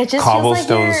and It just cobblestone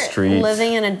feels like you're streets.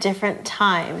 living in a different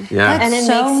time. Yeah. and it That's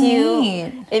so makes you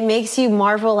neat. it makes you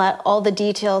marvel at all the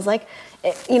details. Like,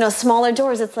 smaller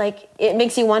doors. It's like it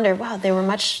makes you wonder. Wow, they were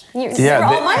much. They were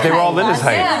all my they were all height. Linda's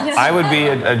height. Yeah. I would be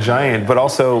a giant, but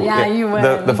also Yeah, you would.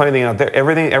 the funny thing out there,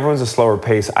 everyone's a slower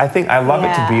pace. I think I love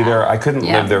it to be Yeah. there. I couldn't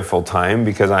Yeah. live there full time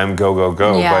because I'm go go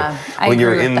go. Yeah, but I when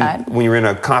you're agree with in that. when you're in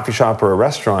a coffee shop or a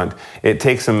restaurant, it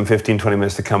takes them 15-20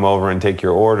 minutes to come over and take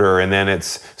your order, and then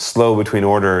it's slow between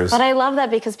orders. But I love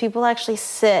that because people actually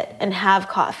sit and have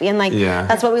coffee, and Yeah.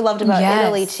 that's what we loved about Yes.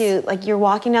 Italy too. Like you're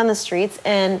walking down the streets,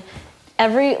 and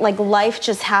life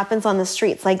just happens on the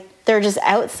streets. Like they're just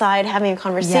outside having a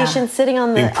conversation, Yeah. sitting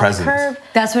on Being the present. curb.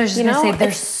 That's what I was just gonna say.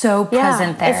 They're so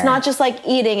present there. It's not just like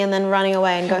eating and then running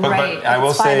away and going. But Right. I will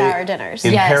It's say, 5-hour dinners.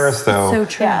 in Yes, Paris though, so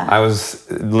true. Yeah.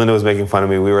 Linda was making fun of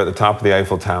me. We were at the top of the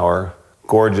Eiffel Tower,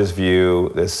 gorgeous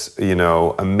view, this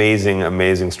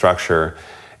amazing structure.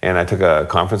 And I took a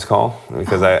conference call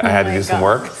because I had to do some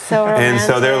work. So and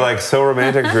so they're romantic. like, so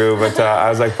romantic, Drew. But I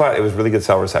was like, but it was really good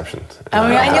cell reception. Oh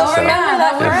yeah, And you'll so- remember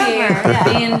that would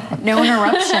be being no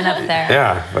interruption up there.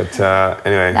 Yeah, but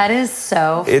anyway. That is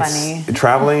so funny.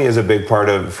 Traveling is a big part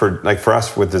of for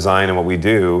us with design and what we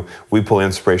do. We pull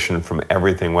inspiration from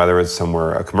everything, whether it's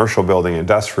somewhere a commercial building,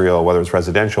 industrial, whether it's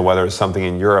residential, whether it's something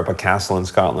in Europe, a castle in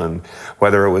Scotland,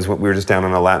 whether it was we were just down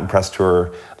on a Latin press tour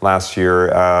last year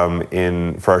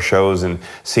for our shows and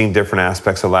seeing different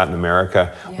aspects of Latin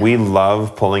America. Yeah. We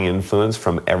love pulling influence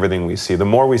from everything we see. The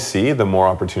more we see, the more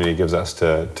opportunity it gives us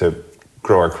to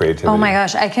grow our creativity. Oh my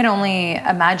gosh, I can only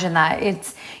imagine that.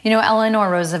 It's, Eleanor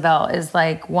Roosevelt is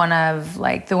like one of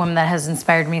like the women that has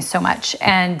inspired me so much.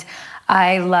 And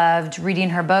I loved reading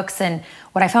her books. And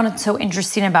what I found so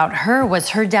interesting about her was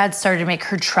her dad started to make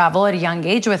her travel at a young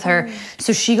age with her.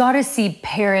 So she got to see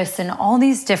Paris and all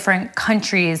these different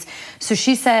countries. So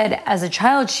she said as a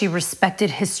child, she respected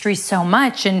history so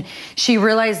much. And she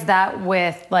realized that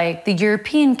with like the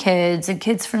European kids and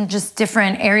kids from just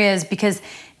different areas, because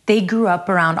they grew up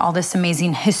around all this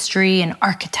amazing history and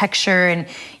architecture, and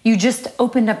you just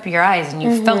opened up your eyes and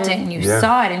you felt it and you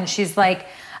saw it. And she's like,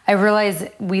 I realized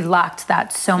we lacked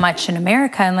that so much in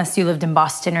America, unless you lived in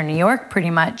Boston or New York,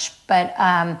 pretty much. But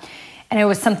and it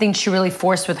was something she really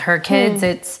forced with her kids.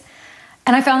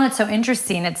 And I found that so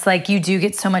interesting. It's like you do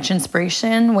get so much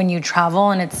inspiration when you travel,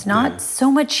 and it's not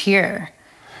so much here.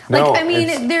 No,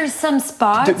 there's some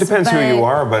spots. It depends who you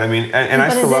are, but I mean, and I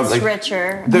But still it love is like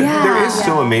richer. There is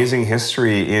still amazing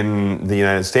history in the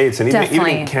United States, and even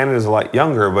Definitely. Canada's a lot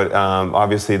younger, but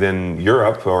obviously than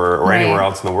Europe or Right. anywhere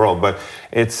else in the world. But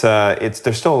it's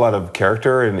there's still a lot of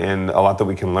character and a lot that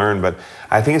we can learn. But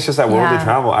I think it's just that worldly Yeah.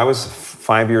 travel. I was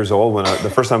 5 years old when the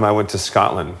first time I went to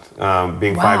Scotland,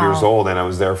 being 5 years Wow. old, and I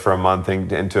was there for a month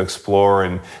and to explore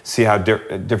and see how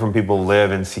different people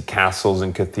live and see castles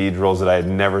and cathedrals that I had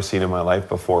never seen in my life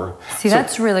before. See,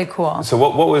 that's really cool. So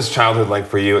what was childhood like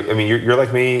for you? I mean, you're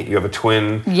like me. You have a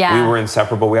twin. Yeah. We were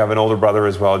inseparable. We have an older brother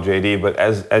as well, JD. But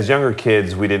as younger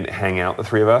kids, we didn't hang out, the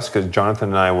three of us, because Jonathan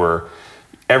and I were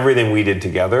everything we did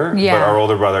together. Yeah. But our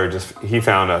older brother he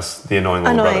found us the annoying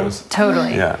little Annoying. brothers.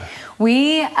 Totally. Yeah.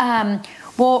 We,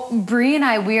 Bree and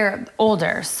I, we're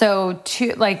older. So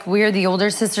we're the older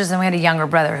sisters, and we had a younger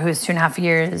brother who's 2.5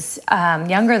 years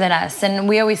younger than us. And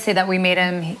we always say that we made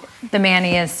him the man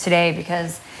he is today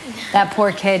because that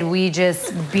poor kid we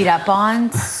just beat up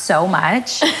on so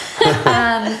much.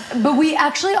 But we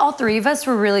actually, all three of us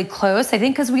were really close. I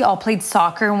think because we all played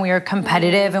soccer and we were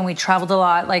competitive and we traveled a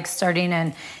lot, like starting in,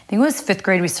 I think it was 5th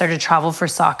grade, we started to travel for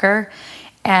soccer.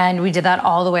 And we did that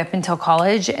all the way up until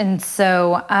college. And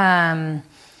so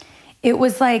it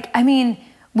was like, I mean,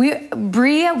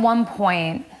 Brie at one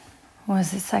point, what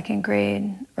was it, 2nd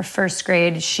grade or 1st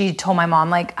grade, she told my mom,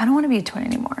 like, I don't want to be a twin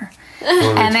anymore.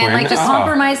 And then like the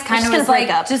compromise kind of was like,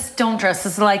 just don't dress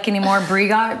us alike anymore. Brie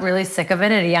got really sick of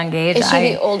it at a young age. Is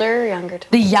she the older or younger?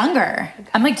 The younger.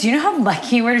 I'm like, do you know how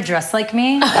lucky you were to dress like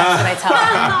me? That's what I tell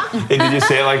her. And did you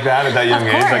say it like that at that young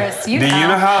age? Course, Like, you do you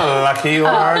know how lucky you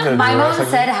are to my dress mom like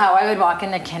said me? how I would walk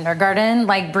into kindergarten.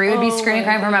 Like Brie would be screaming,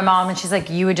 crying for my mom, and she's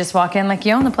like, you would just walk in like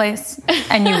you own the place,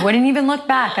 and you wouldn't even look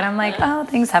back. And I'm like, oh,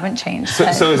 things haven't changed.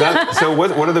 So is that so?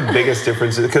 What are the biggest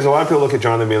differences? Because a lot of people look at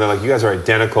Jonathan and be like, you guys are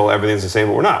identical, everything's the same,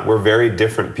 but we're not. We're very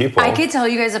different people. I could tell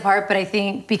you guys apart, but I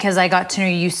think because I got to know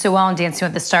you so well in Dancing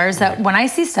with the Stars, that when I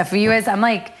see stuff of you guys, I'm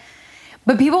like,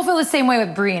 but people feel the same way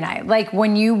with Brie and I. Like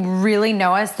when you really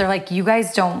know us, they're like, you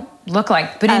guys don't look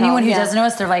like. But anyone who doesn't know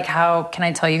us, they're like, how can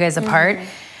I tell you guys apart?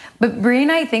 But Brie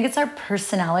and I think it's our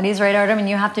personalities, right, Artem? And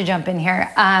you have to jump in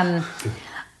here.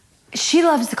 She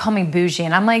loves to call me bougie,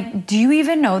 and I'm like, do you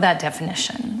even know that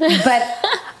definition? But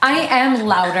I am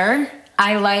louder.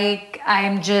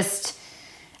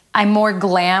 I'm more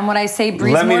glam. What I say,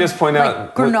 Bree's Let me more just point like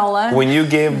out, granola. when you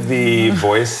gave the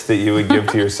voice that you would give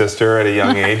to your sister at a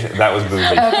young age, that was bougie.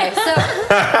 Okay, so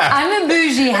I'm a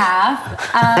bougie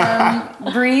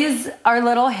half. Bree's our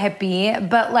little hippie,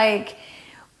 but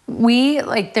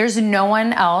there's no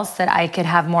one else that I could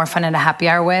have more fun at a happy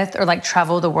hour with or like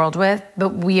travel the world with, but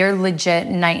we are legit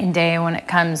night and day when it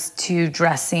comes to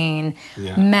dressing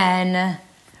men,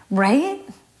 right?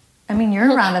 I mean,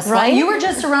 you're around us. Right? You were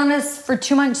just around us for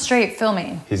 2 months straight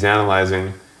filming. He's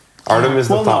analyzing. Artem is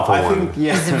the thoughtful one.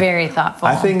 He's very thoughtful.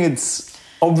 I think it's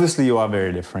obviously you are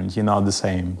very different. You're not the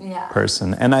same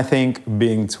person. And I think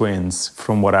being twins,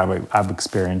 from what I've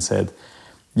experienced it,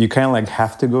 you kind of like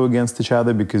have to go against each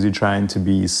other because you're trying to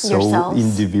be so Yourselves.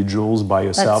 individuals by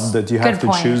yourself that you have to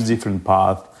choose different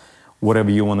path, whatever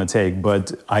you want to take.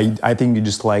 But I think you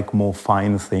just like more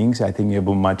fine things. I think you have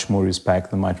a much more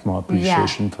respect and much more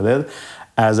appreciation for that.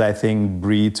 As I think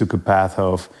Brie took a path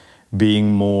of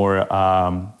being more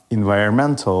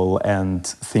environmental and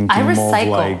thinking more of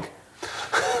like...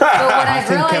 But what I've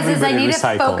think realized is I everybody need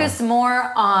recycle. to focus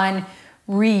more on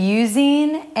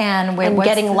reusing and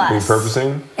getting less.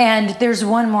 Repurposing, And there's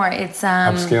one more. It's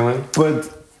upscaling. But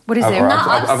what is it? Or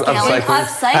Not upscaling.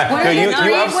 Upcycle. What No, are you the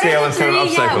three? upscale instead of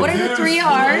upcycle. What are the 3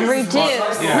 R's?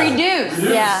 Reduce. Reduce.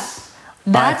 Yeah.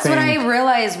 That's what think- I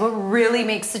realized. What really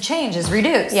makes the change is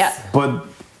reduce. Yeah. but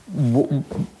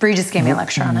Bree just gave me a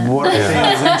lecture on it. what I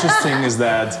think is interesting is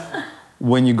that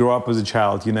when you grow up as a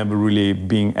child, you never really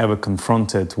being ever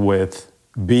confronted with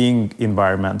being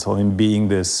environmental and being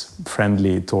this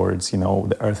friendly towards,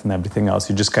 the earth and everything else.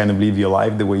 You just kind of live your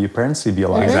life the way your parents live your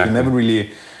life. Exactly. You never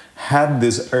really had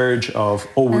this urge of,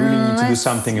 we really need to do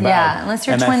something about it. Yeah, unless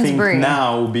you're and twins, I think Brie.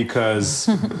 now, because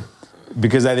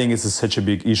I think it's such a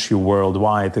big issue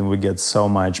worldwide and we get so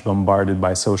much bombarded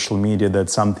by social media,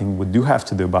 that's something we do have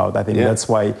to do about. I think that's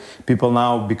why people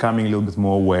now becoming a little bit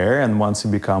more aware, and once you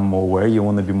become more aware, you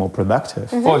want to be more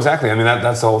productive. Well, exactly. I mean,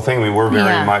 that's the whole thing. I mean, we're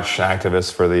very much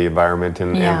activists for the environment,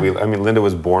 and Linda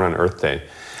was born on Earth Day.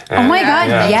 Oh my God,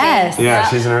 yes. Yeah,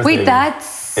 she's an Earth Day. Wait,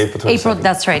 that's April 22nd.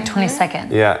 That's right,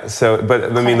 22nd. Yeah. So,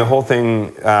 but I mean, the whole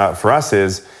thing for us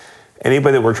is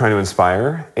anybody that we're trying to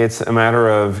inspire. It's a matter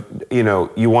of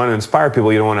you want to inspire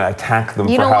people. You don't want to attack them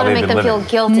You for don't how want to they've make been them living. feel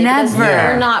guilty because Never.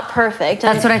 they're not perfect.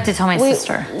 That's what I have to tell my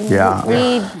sister.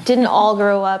 We didn't all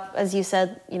grow up, as you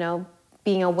said,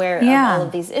 being aware of all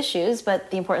of these issues, but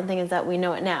the important thing is that we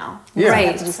know it now. Yeah. We Right.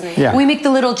 have to do something. Yeah. We make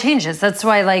the little changes. That's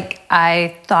why,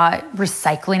 I thought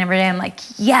recycling every day. I'm like,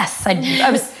 yes. I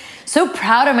was so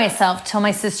proud of myself till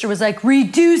my sister was like,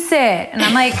 reduce it. And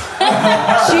I'm like,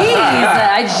 geez,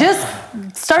 I just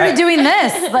started doing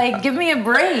this. Like, give me a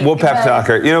break. We'll pep But- talk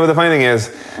her. But the funny thing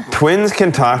is, twins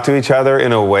can talk to each other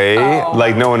in a way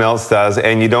like no one else does,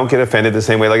 and you don't get offended the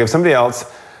same way. Like if somebody else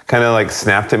kind of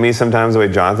snapped at me sometimes the way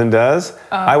Jonathan does,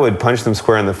 I would punch them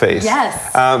square in the face. Yes.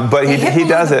 But They hit he below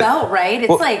does the it. belt, right? It's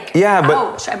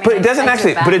ouch. I mean, but it doesn't I do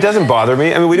actually. back But it doesn't then. bother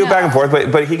me. I mean, we do it back and No. forth.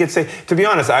 But he could say, to be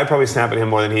honest, I probably snap at him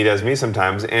more than he does me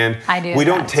sometimes. And I do we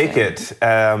don't that take too. it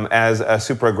as a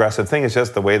super aggressive thing. It's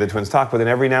just the way the twins talk. But then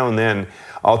every now and then,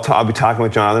 I'll be talking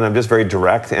with Jonathan. I'm just very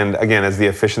direct. And again, as the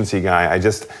efficiency guy,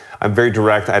 I'm very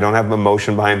direct. I don't have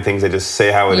emotion behind things. I just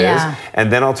say how it is.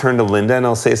 And then I'll turn to Linda and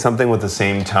I'll say something with the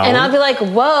same tone. And I'll be like,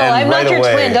 whoa, And I'm not right your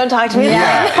away- twin. Don't talk to me.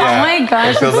 Yeah. Oh my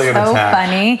gosh, It feels like an so attack.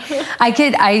 funny.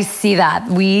 I see that.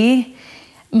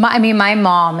 My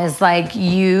mom is like,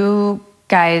 you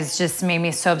guys just made me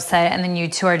so upset, and then you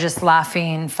two are just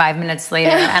laughing 5 minutes later,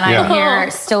 and I'm here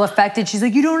still affected. She's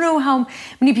like, you don't know how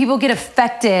many people get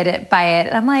affected by it.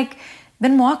 And I'm like,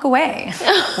 then walk away.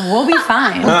 We'll be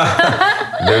fine.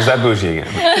 There's that bougie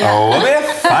again. Oh, we'll be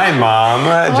fine, Mom.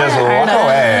 Just walk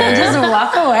away. Just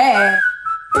walk away.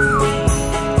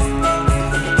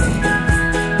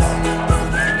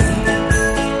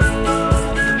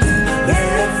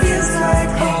 Yeah, it feels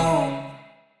like home.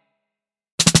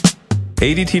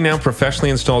 ADT now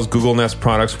professionally installs Google Nest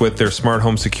products with their smart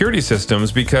home security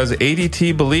systems because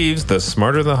ADT believes the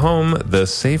smarter the home, the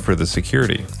safer the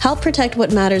security. Help protect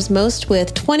what matters most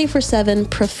with 24/7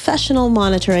 professional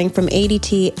monitoring from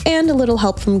ADT and a little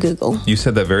help from Google. You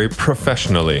said that very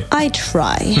professionally. I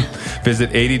try. Visit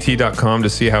ADT.com to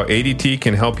see how ADT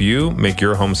can help you make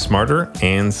your home smarter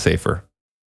and safer.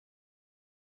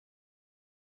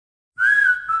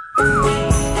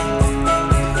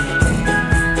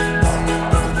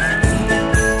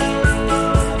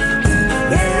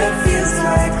 Yeah, it feels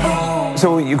like home.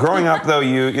 So you growing up though,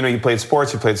 you played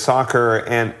sports, you played soccer,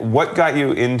 and what got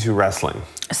you into wrestling?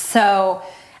 So,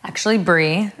 actually,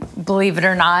 Brie, believe it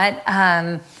or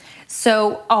not.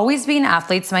 So, always being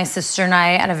athletes, my sister and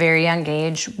I, at a very young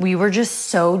age, we were just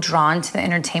so drawn to the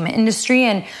entertainment industry.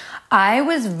 And I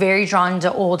was very drawn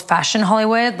to old-fashioned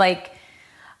Hollywood. Like,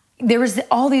 there was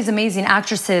all these amazing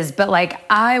actresses, but like,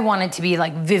 I wanted to be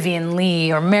like Vivian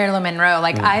Leigh or Marilyn Monroe.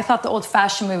 Like, I thought the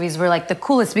old-fashioned movies were like the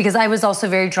coolest because I was also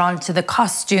very drawn to the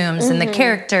costumes and the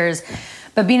characters.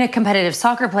 But being a competitive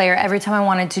soccer player, every time I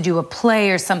wanted to do a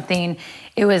play or something,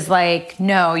 it was like,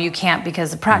 no, you can't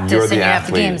because of practice You're and the you have the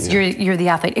athlete, games. yeah. You're the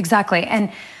athlete, exactly. And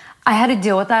I had to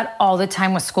deal with that all the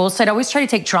time with school. So I'd always try to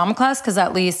take drama class because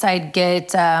at least I'd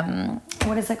get,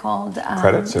 what is it called?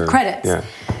 Credits? Credits. Yeah.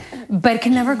 But it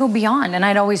could never go beyond, and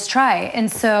I'd always try.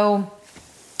 And so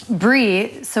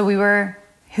Brie, so we were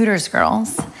Hooters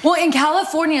girls. Well, in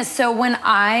California, so when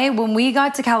we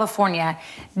got to California,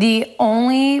 the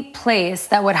only place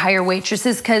that would hire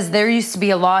waitresses, because there used to be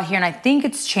a law here, and I think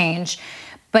it's changed,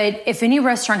 but if any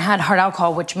restaurant had hard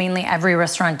alcohol, which mainly every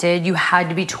restaurant did, you had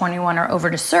to be 21 or over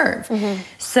to serve.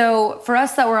 So for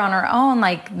us that were on our own,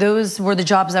 like those were the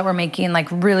jobs that were making like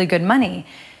really good money.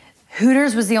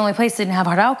 Hooters was the only place that didn't have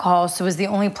hard alcohol, so it was the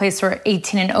only place where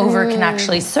 18 and over can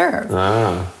actually serve.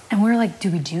 And we were like,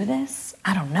 do we do this?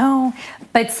 I don't know.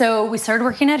 But so we started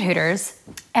working at Hooters,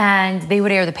 and they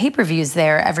would air the pay-per-views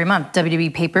there every month,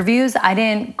 WWE pay-per-views. I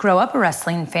didn't grow up a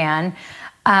wrestling fan,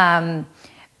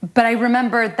 but I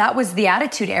remember that was the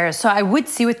Attitude Era. So I would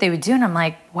see what they would do, and I'm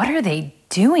like, what are they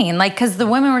doing? Like, because the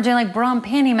women were doing like bra and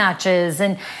panty matches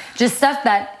and just stuff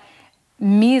that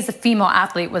me as a female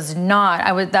athlete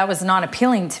that was not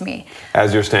appealing to me.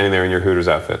 As you're standing there in your Hooters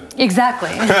outfit. Exactly.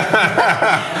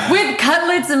 With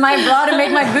cutlets in my bra to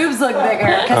make my boobs look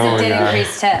bigger because Oh it my did God.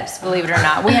 increase tips, believe it or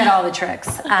not. We had all the tricks.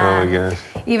 Oh my gosh.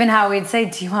 Even how we'd say,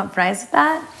 do you want fries with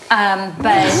that?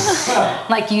 But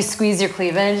like you squeeze your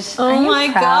cleavage. Are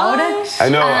you proud? I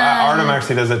know Artem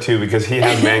actually does that too because he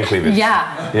has man cleavage.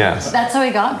 Yeah. Yes. That's how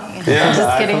he got me. Yeah. I'm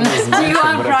just kidding. Do you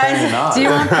want but fries? apparently not. Do you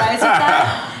want fries with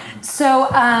that? So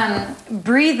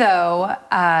Brie, though,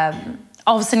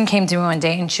 all of a sudden came to me one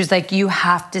day and she was like, you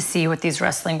have to see what these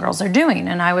wrestling girls are doing.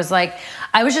 And I was like,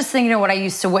 I was just thinking of what I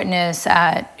used to witness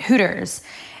at Hooters.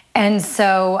 And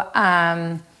so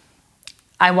I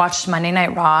watched Monday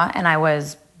Night Raw and I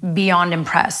was beyond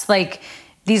impressed. Like,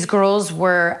 these girls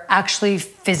were actually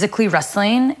physically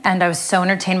wrestling and I was so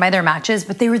entertained by their matches,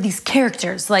 but they were these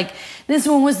characters. Like, this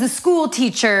one was the school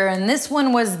teacher and this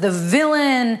one was the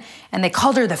villain and they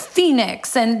called her the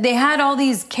Phoenix and they had all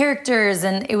these characters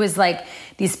and it was like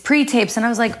these pre-tapes and I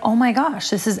was like, oh my gosh,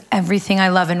 this is everything I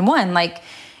love in one. Like,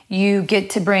 you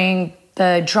get to bring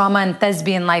the drama and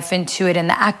thespian life into it and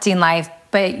the acting life,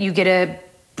 but you get to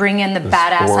bring in the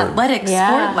badass sport. athletic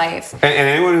sport life. And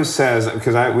anyone who says,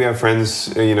 because we have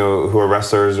friends, who are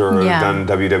wrestlers or have done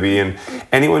WWE, and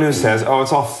anyone who says, "Oh,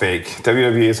 it's all fake,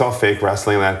 WWE, it's all fake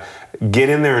wrestling," that get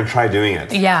in there and try doing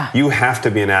it. Yeah. You have to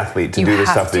be an athlete to do the have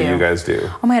stuff that to. you guys do.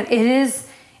 Oh my God, it is.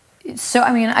 So,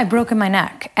 I mean, I broke my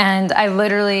neck and I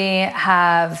literally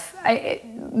have,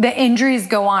 the injuries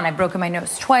go on. I've broken my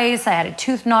nose twice. I had a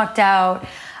tooth knocked out.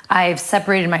 I've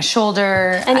separated my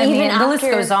shoulder. And I even mean, after, the list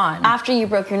goes on. After you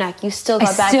broke your neck, you still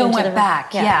got back still into went the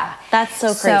back, yeah. That's so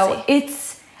crazy. So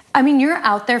it's, I mean, you're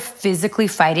out there physically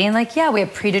fighting. Like, yeah, we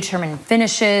have predetermined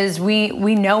finishes. We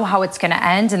know how it's going to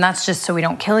end, and that's just so we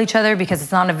don't kill each other because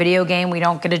it's not a video game. We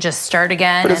don't get to just start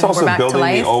again. But it's and also we're back to building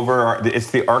life.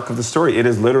 it's the arc of the story. It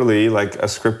is literally like a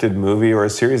scripted movie or a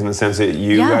series in the sense that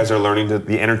you guys are learning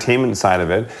the entertainment side of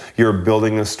it. You're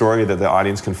building a story that the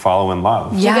audience can follow and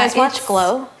love. Do you guys watch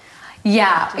Glow?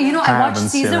 Yeah, you know, I watched haven't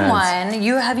seen season it.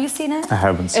 1. Have you seen it? I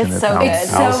haven't seen It's it. so no. good.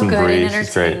 It's so Alison good Brie, and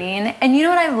she's great. entertaining. And you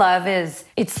know what I love is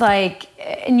it's like,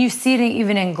 and you see it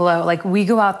even in Glow, like we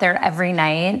go out there every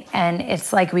night and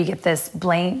it's like we get this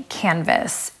blank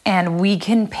canvas and we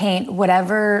can paint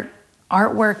whatever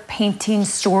artwork, painting,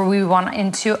 story we want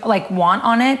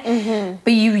on it,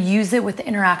 but you use it with the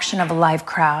interaction of a live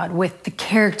crowd, with the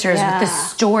characters, with the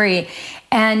story.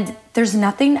 And there's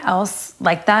nothing else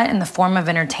like that in the form of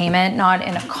entertainment, not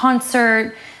in a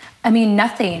concert. I mean,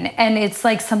 nothing. And it's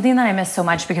like something that I miss so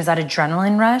much because that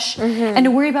adrenaline rush and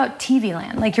to worry about TV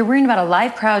land. Like you're worrying about a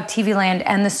live crowd, TV land,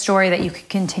 and the story that you could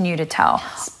continue to tell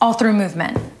all through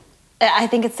movement. I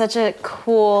think it's such a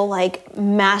cool like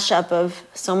mashup of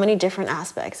so many different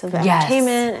aspects of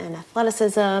entertainment and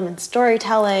athleticism and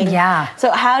storytelling. Yeah.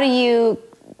 So how do you,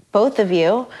 both of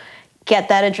you, get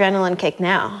that adrenaline kick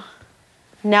now?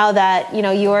 Now that, you know,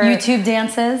 you're... YouTube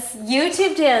dances.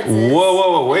 YouTube dances.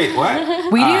 Whoa, wait,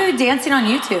 what? We do dancing on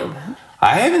YouTube.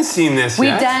 I haven't seen this We've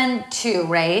yet. done 2,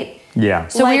 right? Yeah.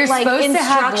 So we were like supposed to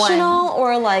have instructional one.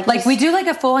 or like... Like just- we do like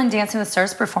a full-on Dancing with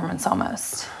Stars performance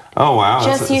almost. Oh, wow.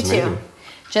 Just you amazing. two.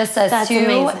 Just us That's 2.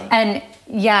 amazing. And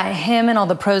yeah, him and all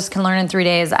the pros can learn in 3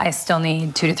 days. I still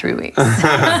need 2 to 3 weeks.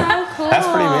 That's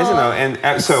pretty amazing, though.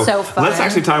 And so fun. let's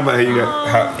actually talk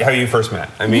about how you first met.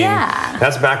 I mean,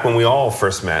 that's back when we all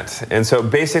first met. And so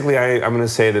basically, I'm going to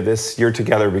say that you're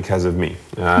together because of me.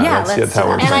 That's how it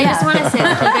works. And I just want to say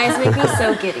that you guys make me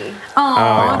so giddy.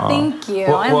 Oh, thank you.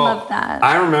 I love that.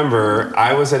 I remember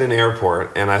I was at an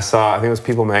airport and I think it was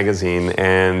People magazine,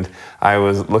 and I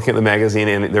was looking at the magazine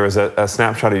and there was a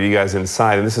snapshot of you guys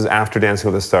inside, and this is after Dancing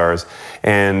with the Stars,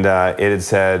 and it had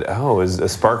said, is a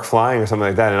spark flying or something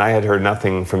like that, and I had heard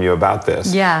nothing from you about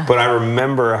this. Yeah. But I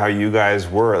remember how you guys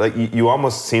were, like you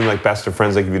almost seemed like best of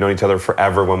friends, like you've known each other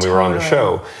forever when we were on the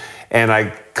show. And I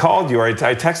called you, or I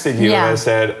texted you, and I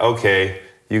said, okay,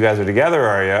 you guys are together,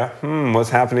 are you? What's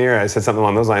happening here? I said something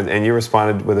along those lines, and you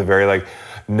responded with a very like,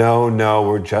 no,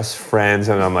 we're just friends.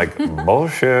 And I'm like,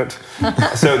 bullshit.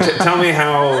 So tell me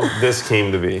how this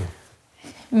came to be.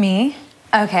 Me?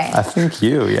 Okay. I think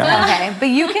you, yeah. Okay, but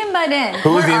you can butt in.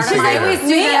 Who's the instigator? I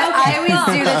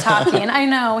always do the talking. I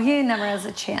know, he never has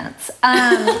a chance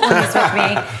when he's with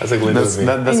me. That's like Linda with me.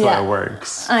 That's Yeah. why it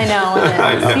works. I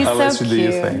know. He's I'll let so you do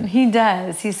your cute. thing. He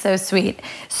does. He's so sweet.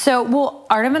 So, well,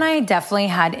 Artem and I definitely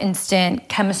had instant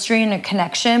chemistry and a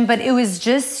connection, but it was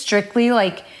just strictly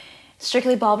like,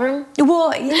 Strictly ballroom?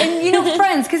 well, and you know,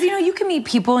 friends, because you know, you can meet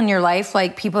people in your life,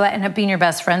 like people that end up being your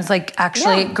best friends. Like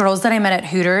actually, girls that I met at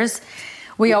Hooters.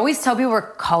 We always tell people we're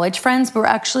college friends, but we're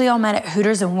actually all met at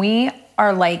Hooters, and we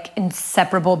are like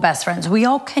inseparable best friends. We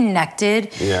all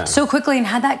connected so quickly and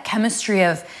had that chemistry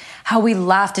of how we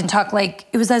laughed and talked. Like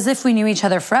it was as if we knew each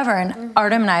other forever. And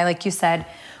Artem and I, like you said,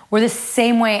 were the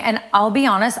same way. And I'll be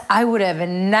honest, I would have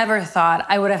never thought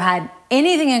I would have had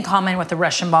anything in common with the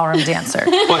Russian ballroom dancer.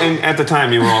 Well, and at the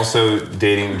time you were also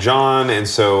dating John, and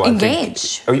so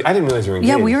Engaged. I didn't realize you were engaged.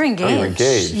 Yeah, we were engaged. Oh, you were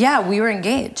engaged. Yeah, we were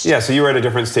engaged. Yeah, so you were at a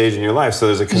different stage in your life, so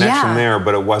there's a connection Yeah. there,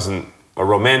 but it wasn't a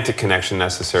romantic connection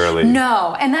necessarily.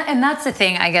 No, and that's the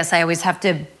thing I guess I always have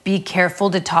to be careful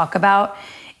to talk about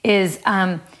is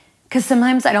because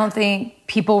sometimes I don't think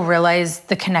people realize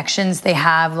the connections they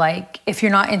have. Like if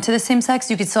you're not into the same sex,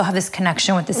 you could still have this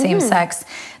connection with the same sex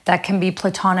that can be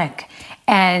platonic.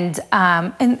 And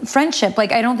friendship,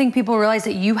 like I don't think people realize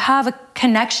that you have a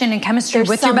connection and chemistry There's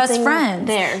with your best something friends.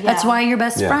 there, That's yeah. why you're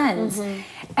best friends.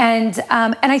 And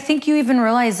I think you even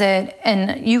realize it,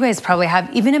 and you guys probably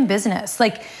have, even in business.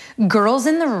 Like girls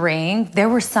in the ring, there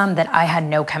were some that I had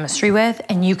no chemistry with,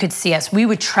 and you could see us. We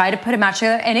would try to put a match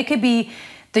together, and it could be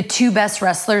the 2 best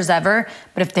wrestlers ever,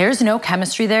 but if there's no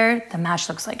chemistry there, the match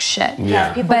looks like shit.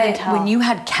 Yeah. People can But tell. when you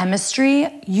had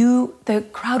chemistry, the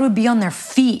crowd would be on their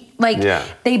feet. Like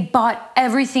they bought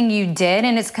everything you did,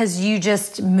 and it's because you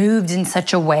just moved in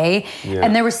such a way. Yeah.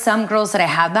 And there were some girls that I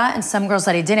had that, and some girls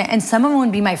that I didn't. And some of them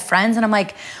would be my friends, and I'm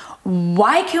like,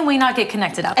 why can we not get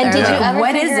connected out there? And did you Like, ever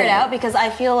what figure is it out? Because I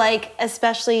feel like,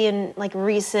 especially in like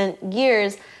recent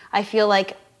years, I feel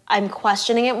like I'm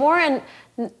questioning it more, and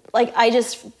like I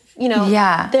just, you know,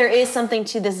 there is something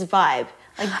to this vibe.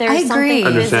 Like there's I agree. something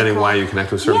Understanding physical. why you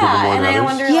connect with certain people more and than I others.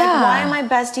 wonder, Yeah. like, why am I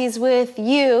besties with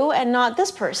you and not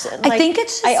this person? I Like, think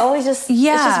it's just- I always just, it's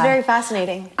just very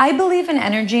fascinating. I believe in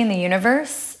energy in the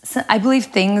universe, I believe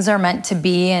things are meant to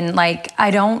be, and like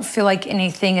I don't feel like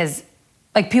anything is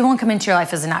like people don't come into your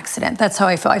life as an accident. That's how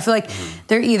I feel. I feel like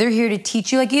they're either here to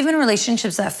teach you, like even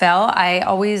relationships that fail,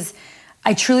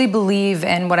 I truly believe,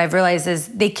 and what I've realized is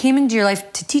they came into your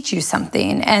life to teach you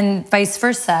something, and vice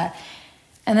versa.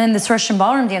 And then this Russian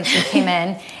ballroom dancer came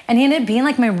in, and he ended up being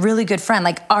like my really good friend.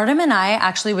 Like Artem and I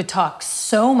actually would talk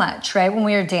so much, right, when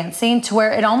we were dancing, to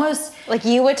where it almost Like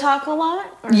you would talk a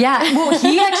lot? Or? yeah. Well,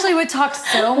 he actually would talk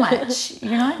so much.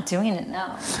 You're not doing it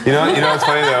now. You know what's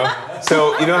funny though?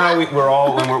 So you know how we're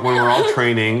all when we're all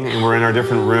training and we're in our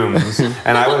different rooms,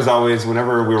 and I was always,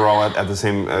 whenever we were all at the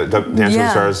same Dancing with the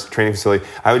Stars training facility,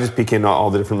 I would just peek in all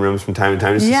the different rooms from time to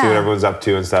time just to see what everyone's up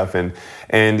to and stuff, and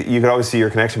you could always see your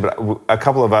connection. But a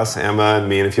couple of us, Emma and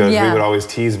me and a few others, we would always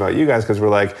tease about you guys because we're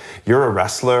like, you're a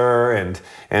wrestler and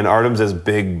Artem's this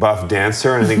big buff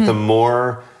dancer, and I think the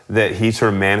more that he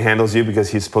sort of manhandles you because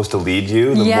he's supposed to lead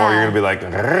you, the more you're gonna be like,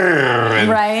 and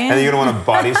then you're gonna want to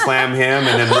body slam him and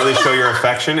then really show your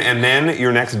affection. And then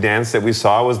your next dance that we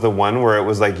saw was the one where it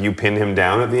was like you pinned him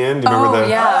down at the end. Do you remember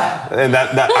that? And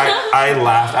that I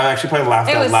laughed. I actually probably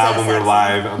laughed out loud when we were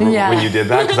live when you did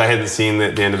that because I hadn't seen the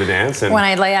end of the dance. And when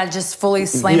I just fully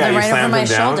slammed him right over my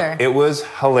shoulder. It was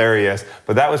hilarious.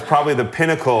 But that was probably the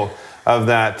pinnacle of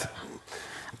that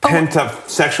pent-up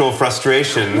sexual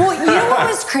frustration. Well, you know what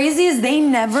was crazy is they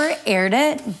never aired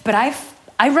it, but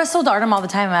I wrestled Artem all the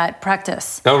time at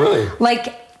practice. Oh, really?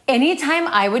 Like, anytime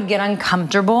I would get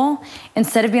uncomfortable,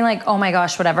 instead of being like, oh my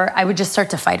gosh, whatever, I would just start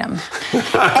to fight him.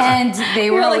 And they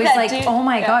were always like oh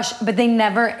my gosh, but they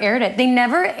never aired it. They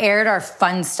never aired our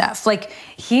fun stuff. Like,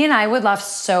 he and I would laugh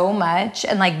so much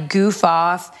and like goof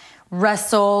off,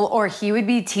 wrestle, or he would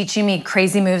be teaching me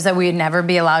crazy moves that we would never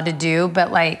be allowed to do,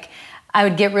 but like, I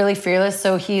would get really fearless,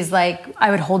 so he's like,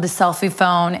 I would hold a selfie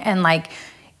phone and like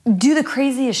do the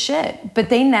craziest shit. But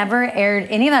they never aired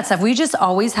any of that stuff. We just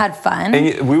always had fun.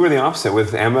 And we were the opposite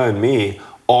with Emma and me.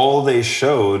 Almost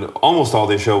all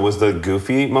they showed was the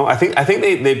goofy moment. I think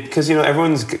they because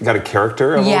everyone's got a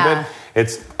character a little bit.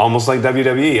 It's almost like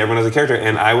WWE. Everyone has a character,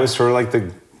 and I was sort of like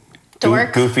the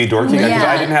goofy, dorky guy, because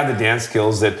I didn't have the dance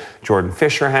skills that Jordan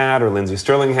Fisher had or Lindsey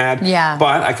Sterling had. Yeah.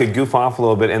 But I could goof off a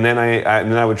little bit, and then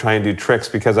I would try and do tricks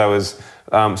because I was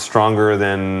stronger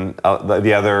than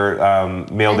the other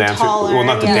male dancers. Well,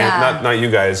 not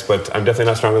you guys, but I'm definitely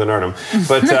not stronger than Artem.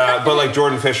 But but like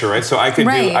Jordan Fisher, right? So I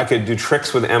could do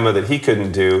tricks with Emma that he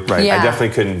couldn't do. Right. I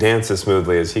definitely couldn't dance as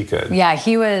smoothly as he could. Yeah,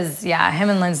 he was. Yeah,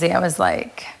 him and Lindsey. I was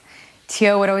like.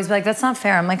 Tio would always be like, that's not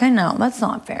fair. I'm like, I know, that's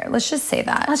not fair. Let's just say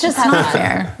that. Let's just it's not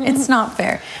fair. It's not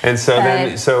fair. And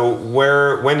so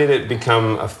when did it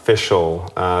become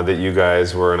official that you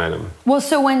guys were an item? Well,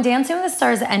 so when Dancing with the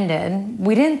Stars ended,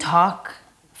 we didn't talk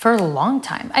for a long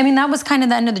time. I mean, that was kind of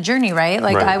the end of the journey, right?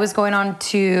 Like I was going on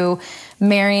to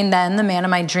marrying then the man of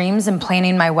my dreams and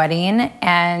planning my wedding.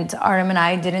 And Artem and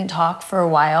I didn't talk for a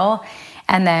while.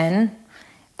 And then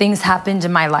things happened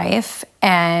in my life.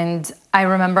 And I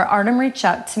remember Artem reached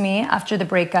out to me after the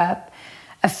breakup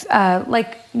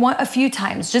a few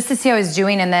times just to see how I was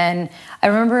doing. And then I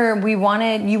remember you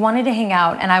wanted to hang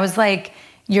out. And I was like,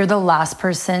 you're the last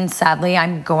person, sadly,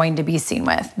 I'm going to be seen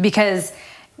with. Because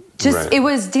it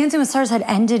was Dancing with Stars had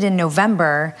ended in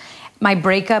November. My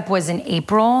breakup was in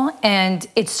April, and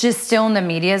it's just still in the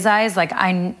media's eyes. Like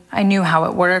I knew how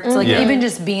it worked. Like even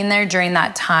just being there during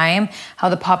that time, how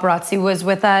the paparazzi was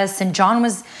with us, and John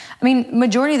was. I mean,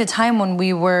 majority of the time when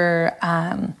we were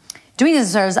doing the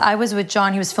Stars, I was with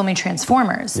John. He was filming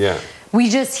Transformers. Yeah.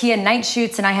 He had night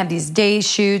shoots, and I had these day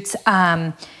shoots.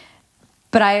 But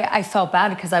I felt bad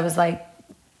because I was like,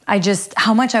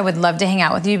 how much I would love to hang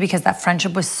out with you because that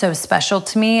friendship was so special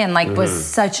to me and was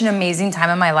such an amazing time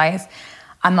in my life.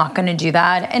 I'm not going to do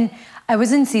that. And I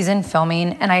was in season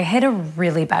filming and I hit a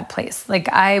really bad place. Like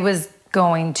I was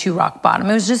going to rock bottom.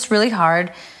 It was just really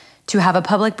hard to have a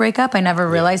public breakup. I never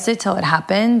realized it till it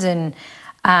happened. And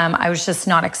I was just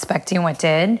not expecting what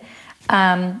did.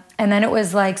 And then it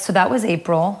was so that was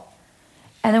April.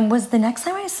 And then was the next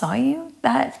time I saw you,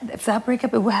 that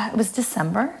breakup, it was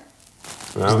December.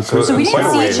 Wow. So we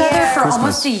didn't see each other for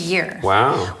almost a year.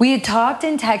 Wow. We had talked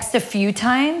and texted a few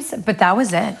times, but that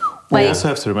was it. We also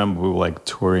have to remember we were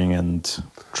touring and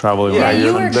traveling around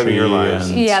you were living your lives.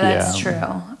 That's true.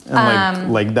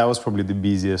 And that was probably the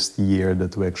busiest year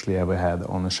that we actually ever had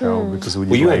on the show because we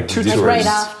did you had 2 tours. Right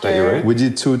after. Right? We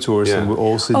did 2 tours and we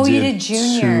also did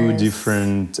 2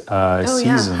 different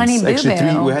seasons. Honey Boo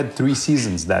Actually, Boo. we had 3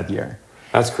 seasons that year.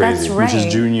 That's crazy. That's right. Which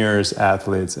is juniors,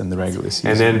 athletes, and the regular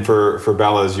season. And then for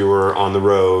Bellas, you were on the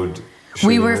road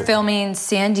We were filming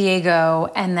San Diego,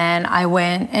 and then I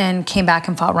went and came back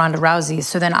and fought Ronda Rousey.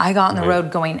 So then I got on the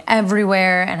road going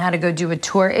everywhere and had to go do a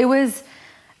tour.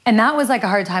 And that was like a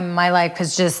hard time in my life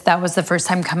because just that was the first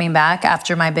time coming back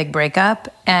after my big breakup.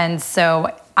 And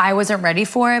so I wasn't ready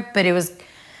for it, but it was,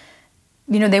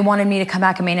 they wanted me to come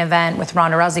back a main event with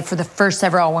Ronda Rousey for the first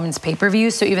ever all-women's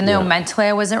pay-per-view. So even though mentally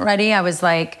I wasn't ready, I was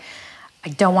like, I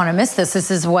don't want to miss this.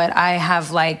 This is what I have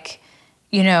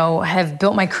have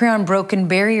built my career on broken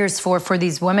barriers for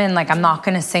these women. Like, I'm not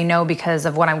going to say no because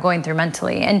of what I'm going through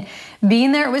mentally. And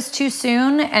being there, it was too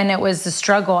soon, and it was a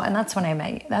struggle. And that's when I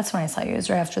met you. That's when I saw you. It was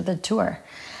right after the tour.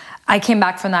 I came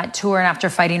back from that tour, and after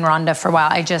fighting Ronda for a while,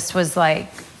 I just was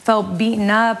like, felt beaten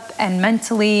up, and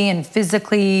mentally and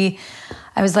physically,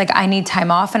 I was like, I need time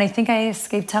off. And I think I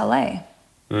escaped to LA.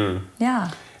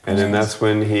 Yeah. And then that's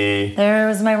when he... There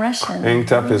was my Russian.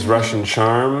 Inked up his Russian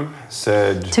charm,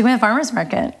 said... Took me to the farmer's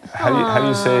market. How do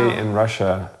you say in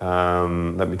Russia,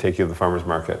 let me take you to the farmer's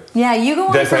market? Yeah, you go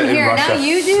on from here. Now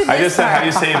you do this I just said, how do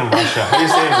you say in Russia? How do you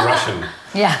say in Russian?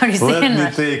 Yeah, how do you say in Russian? Let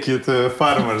me take you to the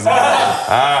farmer's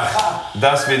market.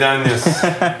 Das vidanias.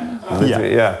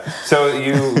 Yeah. So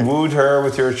you wooed her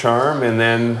with your charm, and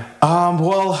then...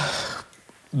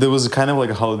 There was kind of like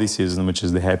a holiday season, which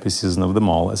is the happy season of them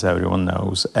all, as everyone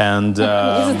knows. And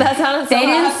that sounds they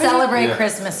didn't celebrate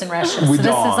Christmas in Russia, we so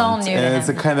don't. This is all new to And him. it's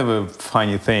a kind of a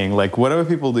funny thing. Like, whatever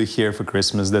people do here for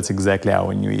Christmas, that's exactly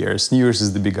our New Year's. New Year's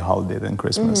is the bigger holiday than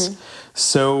Christmas.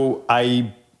 So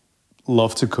I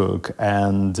love to cook,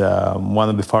 and one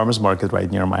of the farmers market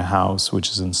right near my house, which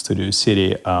is in Studio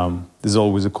City, there's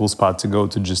always a cool spot to go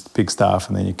to just pick stuff,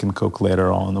 and then you can cook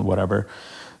later on or whatever.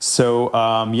 So,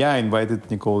 I invited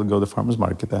Nicole to go to the farmer's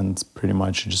market, and pretty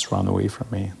much just ran away from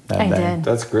me that day. did.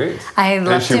 That's great. I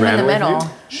left him in the middle.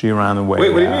 She ran away.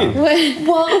 Wait, what do you mean?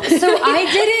 Well, so I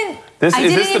didn't. Is I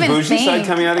didn't this the even bougie think, side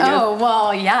coming out again? Oh,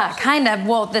 well, yeah, kind of.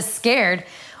 Well, the scared.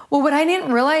 Well, what I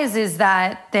didn't realize is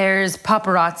that there's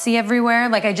paparazzi everywhere.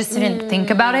 Like, I just didn't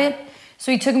think about it.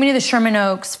 So he took me to the Sherman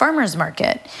Oaks farmer's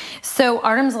market. So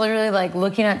Artem's literally like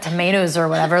looking at tomatoes or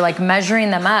whatever, like measuring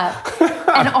them up.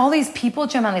 And all these people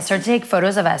jump out, they start to take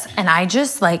photos of us. And I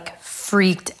just like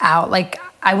freaked out. Like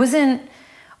I wasn't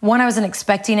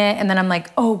expecting it. And then I'm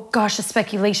like, oh gosh, the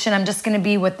speculation. I'm just going to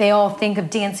be what they all think of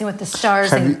Dancing with the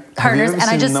Stars and partners. Have you ever and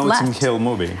I just seen left. Notting Hill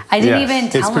movie? I didn't even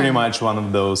tell It's pretty him. much one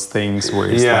of those things where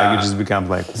it's like, you just become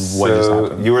like, what just So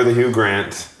happened? you were the Hugh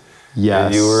Grant. Yes.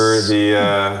 And you were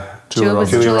the...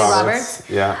 Julia Roberts.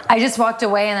 Yeah. I just walked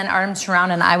away, and then Artem turned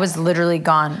around, and I was literally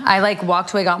gone. I like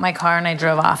walked away, got in my car, and I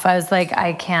drove off. I was like,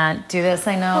 I can't do this.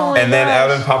 I know. And then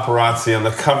out in paparazzi on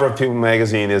the cover of People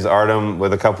magazine is Artem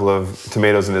with a couple of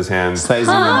tomatoes in his hand. Sizing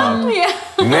them up.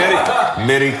 Yeah.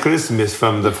 Merry Christmas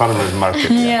from the farmer's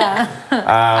market. Yeah.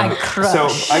 I crush.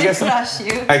 So I guess crush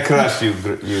you. I crush you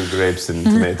grapes and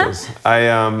tomatoes. I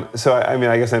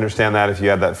guess I understand that if you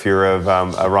had that fear of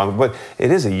a wrong, but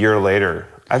it is a year later.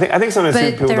 I think sometimes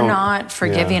But people they're don't. not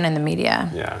forgiving in the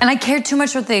media. Yeah. And I cared too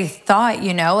much what they thought,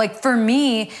 Like for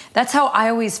me, that's how I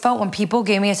always felt when people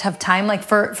gave me a tough time. Like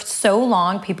for so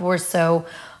long, people were so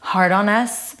hard on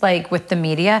us, like with the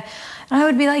media. And I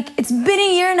would be like, it's been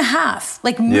a year and a half.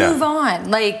 Like move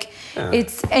on. Like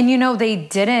it's, and they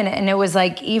didn't. And it was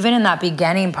like, even in that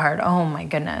beginning part, oh my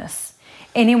goodness.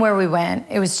 Anywhere we went,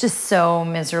 it was just so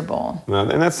miserable. Well,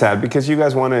 and that's sad because you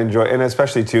guys want to enjoy, and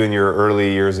especially too in your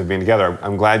early years of being together.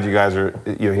 I'm glad you guys are,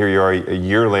 here you are a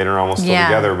year later, almost still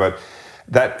together. But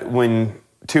that when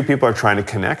two people are trying to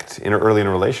connect early in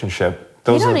a relationship,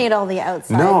 You don't need all the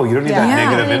outside. No, you don't need that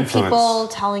negative You don't need influence. people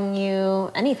telling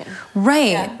you anything.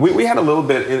 Right. Yeah. We had a little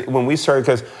bit when we started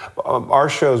because our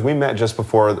shows, we met just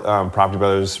before Property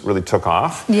Brothers really took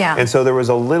off. Yeah. And so there was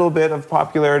a little bit of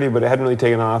popularity, but it hadn't really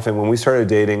taken off. And when we started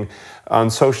dating on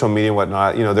social media and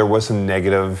whatnot, there was some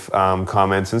negative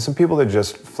comments and some people that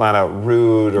just flat out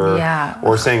rude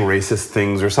or saying racist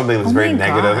things or something that's very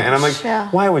negative. And I'm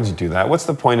like, why would you do that? What's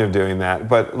the point of doing that?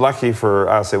 But lucky for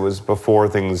us, it was before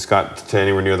things got to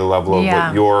anywhere near the level of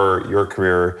what your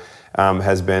career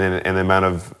has been and the amount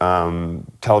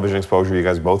of television exposure you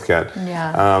guys both get.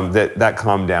 That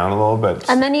calmed down a little bit.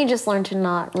 And then you just learn to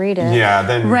not read it. Yeah,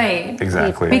 then Right.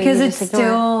 exactly. Because You it's just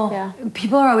ignore still,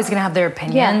 people are always going to have their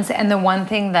opinions. Yeah. And the one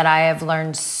thing that I have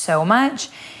learned so much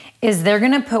is they're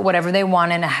going to put whatever they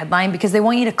want in a headline because they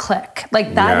want you to click.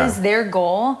 Like that is their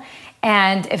goal.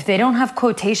 And if they don't have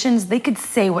quotations, they could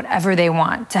say whatever they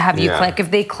want to have you click.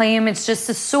 If they claim it's just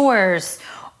a source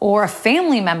or a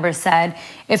family member said,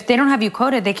 if they don't have you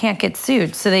quoted, they can't get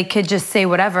sued. So they could just say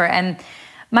whatever. And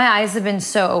my eyes have been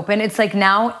so open. It's like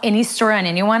now any story on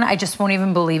anyone, I just won't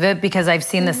even believe it because I've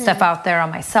seen this stuff out there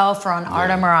on myself or on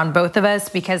Artem or on both of us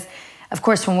because of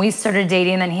course, when we started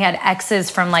dating, then he had exes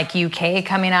from like UK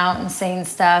coming out and saying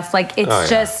stuff. Like, it's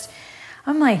just,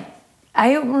 I'm like,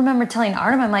 I remember telling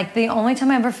Artem, I'm like, the only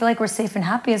time I ever feel like we're safe and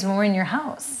happy is when we're in your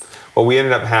house. Well, we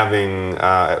ended up having,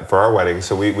 for our wedding,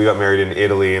 so we got married in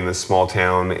Italy in this small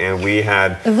town, and we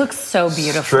had... It looks so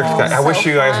beautiful. I wish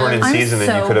you guys weren't in season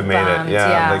and you could have made bummed, it.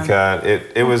 Yeah.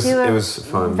 It was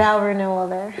fun. Vow renewal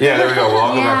there. Yeah, there we go. We'll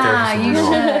all go back there.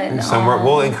 Yeah, you should. Somewhere.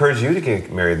 We'll encourage you to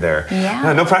get married there.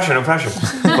 Yeah. No pressure.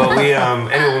 But we,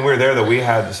 anyway, when we were there, though, we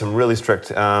had some really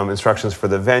strict instructions for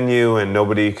the venue, and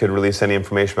nobody could release any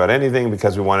information about anything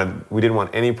because we didn't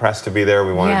want any press to be there.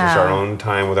 We wanted just our own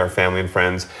time with our family and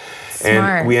friends. Smart.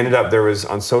 And we ended up, there was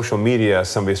on social media,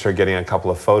 somebody started getting a couple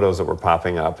of photos that were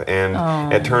popping up.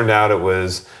 And it turned out it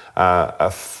was a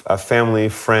family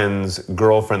friend's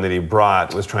girlfriend that he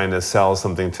brought was trying to sell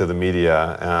something to the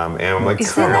media. And I'm like,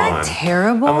 come on. Isn't that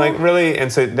terrible? I'm like, really?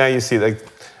 And so now you see, like,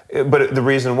 but the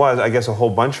reason was, I guess a whole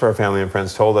bunch of our family and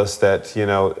friends told us that, you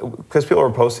know, because people were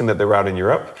posting that they were out in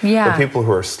Europe. Yeah. The people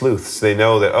who are sleuths, they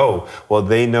know that,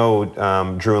 they know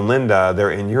Drew and Linda,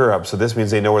 they're in Europe, so this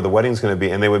means they know where the wedding's going to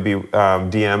be. And they would be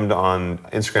DM'd on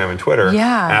Instagram and Twitter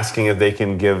asking if they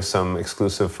can give some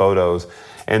exclusive photos.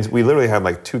 And we literally had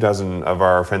like 24 of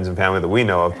our friends and family that we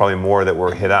know of, probably more, that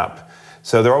were hit up.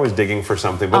 So they're always digging for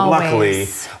something. But luckily,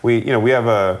 we have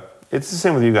a... It's the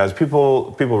same with you guys.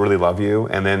 People really love you,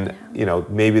 and then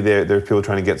maybe there's people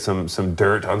trying to get some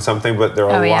dirt on something, but there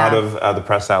are a lot of the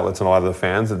press outlets and a lot of the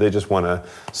fans that they just want to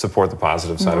support the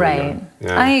positive side of it.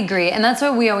 Yeah. I agree, and that's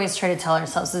what we always try to tell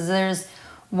ourselves: is there's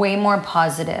way more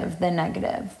positive than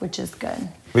negative, which is good.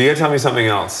 But you gotta tell me something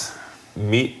else.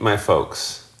 Meet my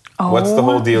folks. What's the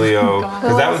whole dealio?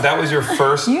 Because that was your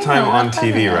first time on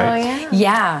TV, right?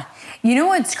 Yeah. You know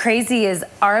what's crazy is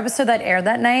our episode that aired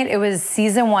that night, it was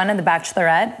season 1 of The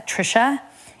Bachelorette, Trisha,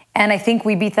 and I think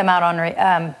we beat them out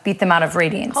of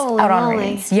ratings.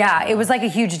 Ratings. Yeah, it was like a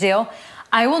huge deal.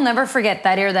 I will never forget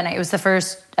that aired that night. It was the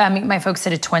first Meet My Folks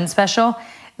did a twin special.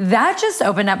 That just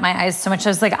opened up my eyes so much. I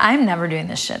was like, I'm never doing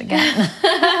this shit again.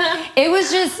 It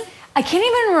was just... I can't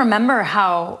even remember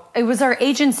how it was. Our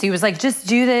agency was like, just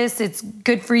do this. It's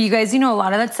good for you guys. You know, a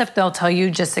lot of that stuff they'll tell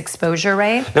you just exposure,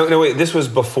 right? No, wait. This was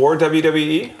before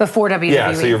WWE? Before WWE.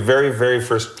 Yeah, so your very, very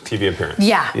first TV appearance.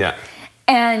 Yeah.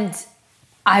 And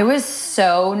I was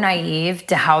so naive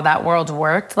to how that world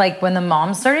worked. Like, when the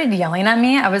mom started yelling at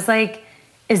me, I was like,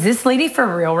 is this lady for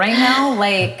real right now?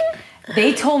 Like,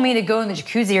 they told me to go in the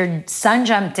jacuzzi. Her son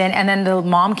jumped in, and then the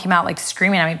mom came out, like,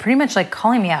 screaming at me, pretty much, like,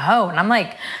 calling me a hoe. And I'm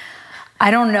like... I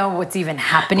don't know what's even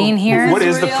happening here. What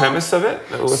is the premise of it?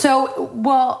 It's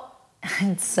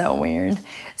so weird.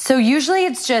 So usually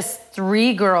it's just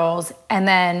 3 girls, and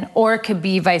then, or it could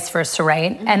be vice versa,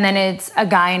 right? Mm-hmm. And then it's a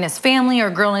guy and his family or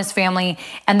a girl and his family,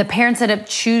 and the parents end up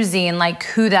choosing like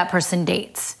who that person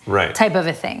dates. Right. Type of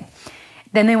a thing.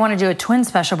 Then they want to do a twin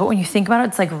special, but when you think about it,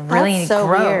 it's like really so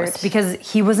gross weird. because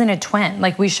he wasn't a twin.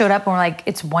 Like, we showed up and we're like,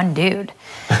 it's one dude.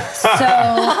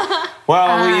 So...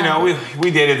 Well,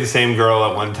 we dated the same girl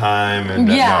at one time. And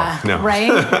no.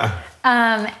 Right?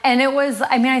 And it was,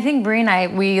 I think Brie and I,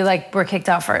 we like were kicked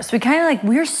out first. We kind of like,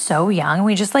 we were so young.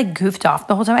 We just like goofed off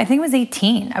the whole time. I think it was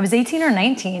 18. I was 18 or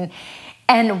 19.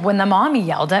 And when the mom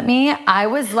yelled at me, I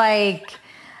was like,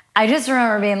 I just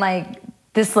remember being like,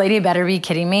 this lady better be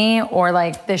kidding me, or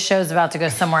like this show's about to go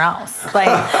somewhere else. Like,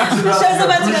 The show's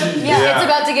about to go. it's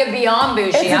about to get beyond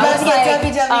Bougie. It's about to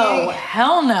get WWE. Oh,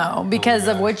 hell no, because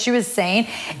of what she was saying.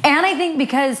 And I think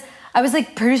because I was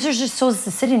like, producers just told us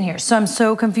to sit in here. So I'm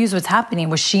so confused what's happening.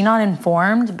 Was she not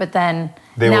informed? But then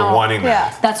they were wanting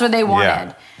that. That's what they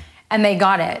wanted. And they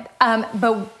got it.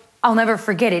 But I'll never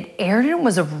forget it. Aired, and it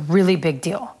was a really big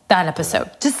deal, that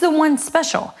episode. Just the one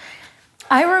special.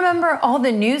 I remember all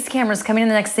the news cameras coming in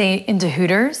the next day into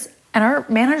Hooters, and our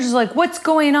managers were like, what's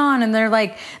going on? And they're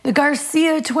like, the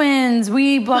Garcia twins,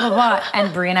 we blah, blah, blah.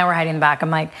 And Brie and I were hiding back. I'm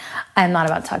like, I'm not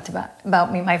about to talk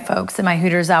about Meet My Folks in my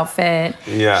Hooters outfit.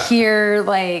 Yeah. Here,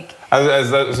 like... I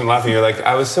was laughing. You're like,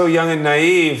 I was so young and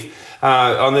naive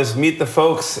on this Meet the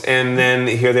Folks, and then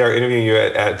here they are interviewing you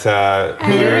at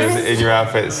Hooters in your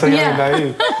outfit. So young and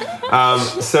naive.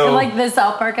 So like the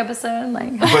South Park episode,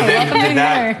 like. But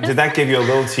then did that give you a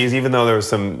little tease, even though there was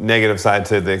some negative side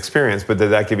to the experience? But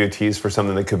did that give you a tease for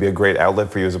something that could be a great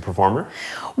outlet for you as a performer?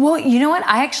 Well, you know what?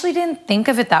 I actually didn't think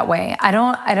of it that way. I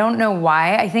don't know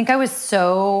why. I think I was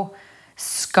so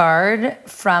scarred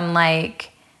from like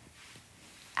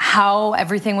how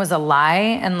everything was a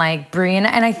lie, and like Brie and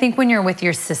I think when you're with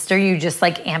your sister, you just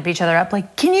like amp each other up.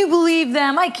 Like, can you believe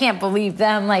them? I can't believe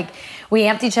them. Like, we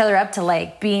amped each other up to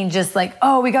like being just like,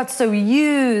 oh, we got so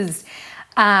used.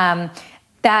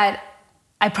 That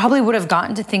I probably would have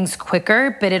gotten to things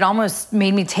quicker, but it almost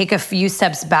made me take a few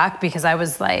steps back because I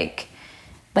was like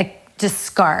just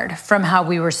scarred from how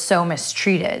we were so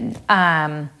mistreated.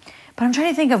 But I'm trying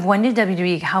to think of when did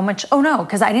WWE, how much, oh no,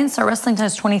 because I didn't start wrestling until I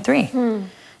was 23.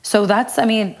 So that's, I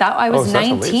mean, that I was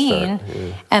 19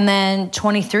 and then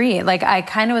 23. Like I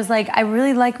kind of was like, I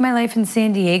really like my life in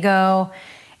San Diego.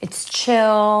 It's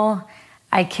chill.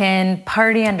 I can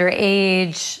party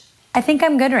underage. I think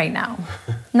I'm good right now.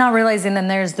 Not realizing then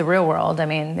there's the real world. I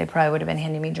mean, they probably would have been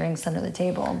handing me drinks under the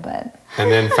table, but.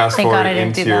 And then fast Thank God forward I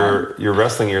didn't into do your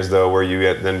wrestling years though, where you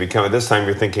then become, at this time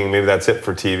you're thinking maybe that's it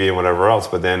for TV and whatever else,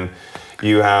 but then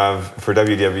you have, for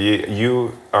WWE,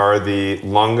 you are the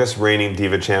longest reigning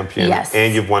Diva champion. Yes.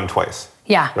 And you've won twice.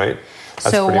 Yeah. Right?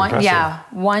 That's so pretty one, impressive. yeah,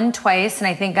 won twice, and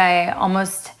I think I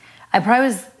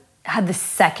probably had the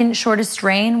second shortest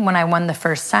reign when I won the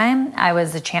first time. I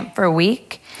was a champ for a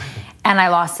week, and I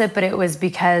lost it, but it was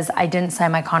because I didn't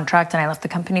sign my contract and I left the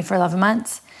company for 11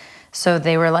 months. So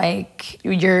they were like,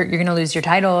 you're gonna lose your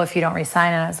title if you don't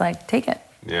resign, and I was like, take it.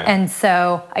 Yeah. And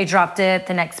so I dropped it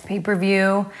the next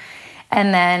pay-per-view.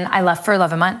 And then I left for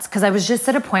 11 months because I was just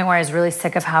at a point where I was really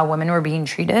sick of how women were being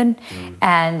treated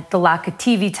and the lack of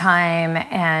TV time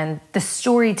and the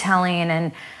storytelling.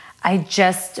 And I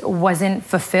just wasn't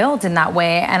fulfilled in that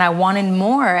way. And I wanted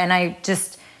more, and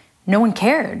no one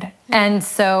cared. And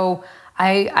so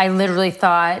I literally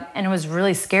thought, and it was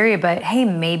really scary, but hey,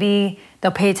 maybe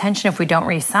they'll pay attention if we don't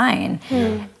re-sign.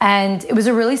 And it was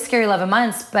a really scary 11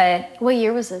 months, but. What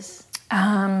year was this?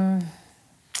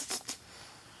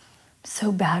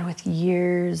 So bad with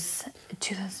years.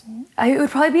 2000. It would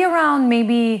probably be around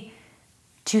maybe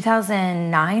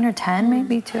 2009 or 10,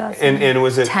 maybe 2000. And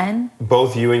was it 10?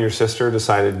 Both you and your sister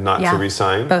decided not to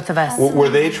resign? Both of us. Were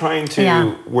they trying to?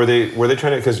 Yeah. Were they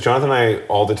trying to? Because Jonathan and I,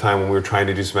 all the time when we were trying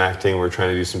to do some acting, we were trying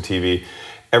to do some TV.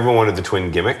 Everyone wanted the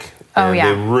twin gimmick. Oh,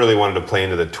 yeah. They really wanted to play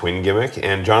into the twin gimmick.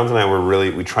 And Jonathan and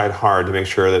I we tried hard to make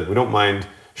sure that we don't mind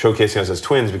showcasing us as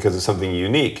twins because it's something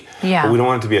unique. Yeah. But we don't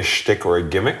want it to be a shtick or a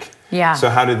gimmick. Yeah. So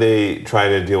how did they try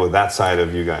to deal with that side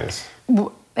of you guys?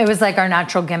 It was like our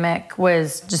natural gimmick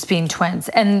was just being twins.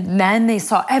 And then they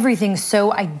saw everything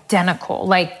so identical,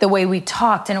 like the way we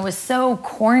talked. And it was so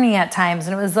corny at times.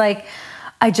 And it was like,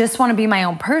 I just want to be my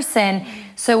own person.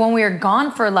 So when we were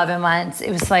gone for 11 months, it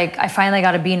was like, I finally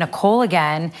got to be Nicole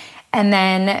again. And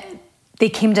then they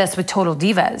came to us with Total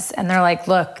Divas. And they're like,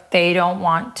 look, they don't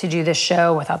want to do this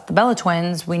show without the Bella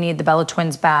Twins. We need the Bella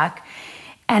Twins back.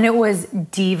 And it was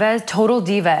divas, Total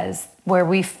Divas, where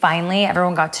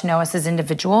everyone got to know us as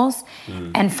individuals.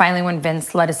 And finally when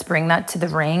Vince let us bring that to the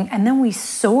ring, and then we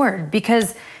soared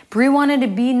because Brie wanted to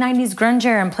be 90s grunge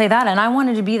era and play that, and I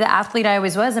wanted to be the athlete I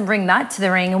always was and bring that to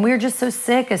the ring. And we were just so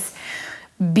sick of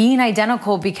being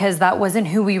identical because that wasn't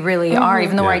who we really are.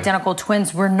 Even though we're identical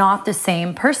twins, we're not the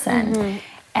same person.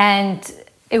 And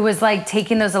it was like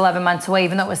taking those 11 months away,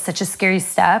 even though it was such a scary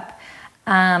step.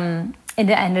 It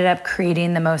ended up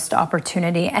creating the most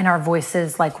opportunity, and our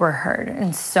voices were heard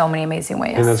in so many amazing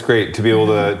ways. And that's great to be able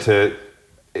to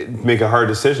make a hard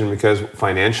decision, because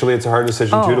financially it's a hard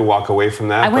decision too to walk away from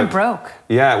that. I went broke.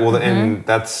 Yeah, well, and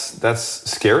that's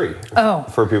scary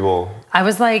for people. I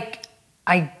was like,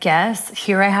 I guess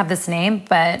here I have this name,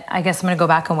 but I guess I'm gonna go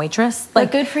back and waitress.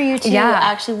 But good for you to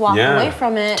actually walk away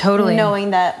from it, totally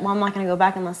knowing that I'm not gonna go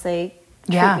back unless they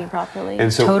treat me properly.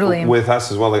 And so with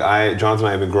us as well, Jonathan and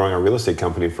I have been growing our real estate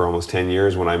company for almost 10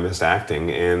 years when I missed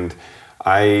acting, and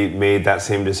I made that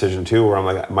same decision too, where I'm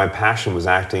like, my passion was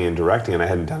acting and directing, and I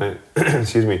hadn't done it,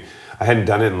 excuse me, I hadn't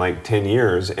done it in like 10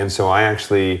 years. And so I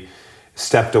actually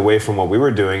stepped away from what we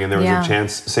were doing, and there was a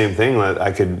chance, same thing, that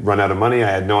I could run out of money. I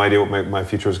had no idea what my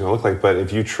future was gonna look like. But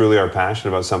if you truly are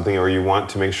passionate about something, or you want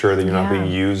to make sure that you're not being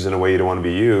used in a way you don't want to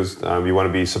be used, you want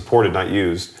to be supported, not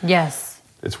used. Yes.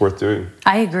 It's worth doing.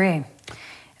 I agree.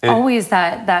 And always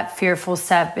that fearful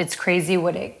step. It's crazy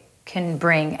what it can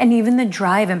bring, and even the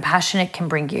drive and passion it can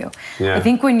bring you. I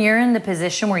think when you're in the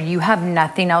position where you have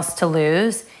nothing else to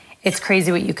lose, it's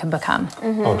crazy what you can become.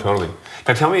 Oh, totally.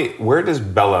 Now tell me, where does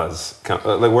Bella's come?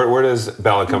 Where does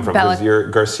Bella come from? Because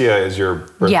Garcia is your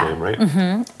birth name,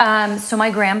 right? So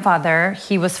my grandfather,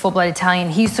 he was full-blood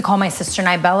Italian. He used to call my sister and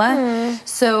I Bella.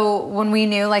 So when we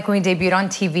knew, when we debuted on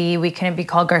TV, we couldn't be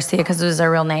called Garcia because it was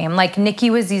our real name. Nikki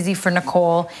was easy for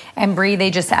Nicole, and Brie, they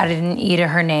just added an E to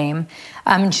her name.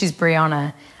 And she's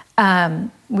Brianna.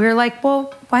 We were like,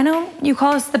 well, why don't you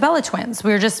call us the Bella Twins?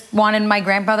 We were just wanted, my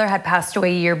grandfather had passed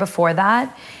away a year before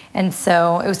that. And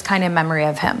so it was kind of memory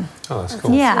of him. Oh, that's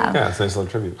cool. Yeah. Yeah, it's a nice little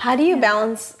tribute. How do you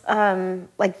balance the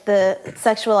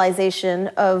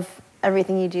sexualization of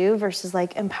everything you do versus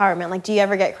like empowerment? Like, do you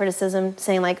ever get criticism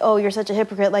saying like, oh, you're such a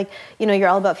hypocrite, like, you know, you're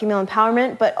all about female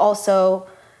empowerment, but also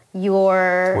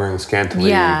you're wearing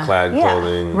scantily clad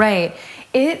clothing. Right.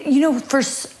 It, you know,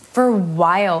 for a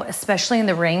while, especially in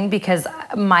the ring, because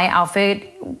my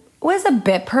outfit was a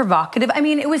bit provocative. I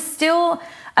mean, it was still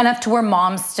enough to where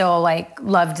moms still like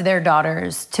loved their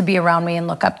daughters to be around me and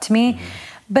look up to me.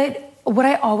 But what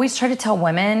I always try to tell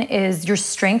women is your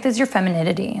strength is your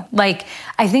femininity. Like,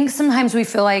 I think sometimes we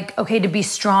feel like, okay, to be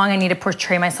strong, I need to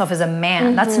portray myself as a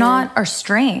man. That's not our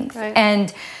strength. Right.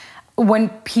 And when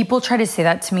people try to say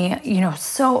that to me, you know,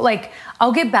 so like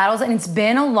I'll get battles, and it's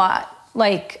been a lot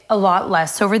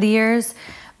less over the years,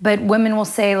 but women will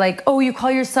say like, oh, you call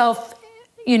yourself,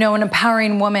 you know, an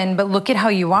empowering woman, but look at how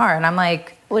you are. And I'm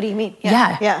like, what do you mean?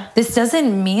 Yeah. This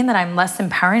doesn't mean that I'm less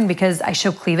empowering because I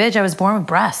show cleavage. I was born with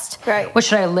breast. Right. What,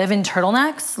 should I live in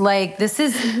turtlenecks? Like, this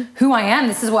is who I am.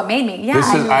 This is what made me. Yeah,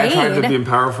 I tried to be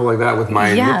powerful like that with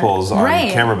my nipples on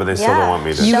camera, but they still don't want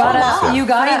me to. You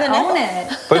gotta own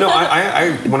it. But no,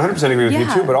 I 100% agree with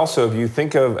you too. But also, if you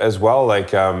think of as well,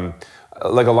 like a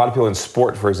lot of people in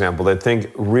sport, for example, they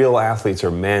think real athletes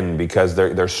are men because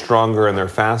they're stronger and they're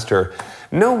faster.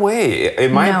 No way.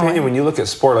 In my opinion, when you look at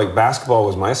sport, like basketball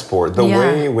was my sport, the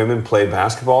way women play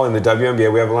basketball in the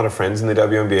WNBA, we have a lot of friends in the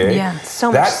WNBA. Yeah,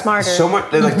 so much smarter. So much,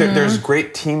 like there's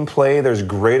great team play, there's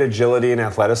great agility and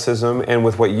athleticism, and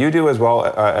with what you do as well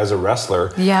as a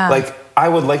wrestler, like I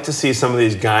would like to see some of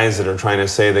these guys that are trying to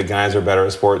say that guys are better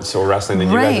at sports or wrestling than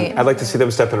you guys. I'd like to see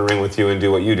them step in a ring with you and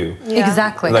do what you do. Yeah.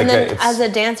 Exactly. Like, and then as a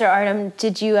dancer, Artem,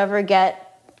 did you ever get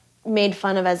made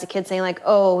fun of as a kid saying like,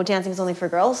 oh, dancing is only for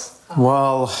girls?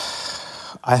 Well,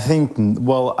 I think,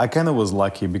 I kind of was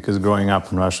lucky because growing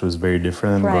up in Russia was very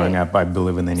different than growing up, I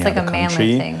believe, in any other country. It's like a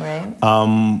manly thing,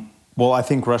 right? Well, I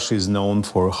think Russia is known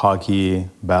for hockey,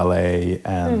 ballet,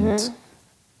 and,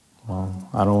 well,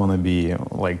 I don't want to be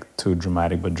like too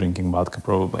dramatic, but drinking vodka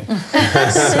probably.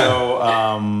 So,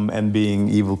 and being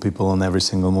evil people in every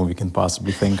single movie you can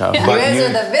possibly think of. You guys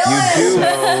are the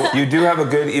villains. You do have a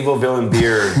good evil villain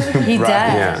beard. He does.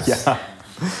 Yes. Yeah.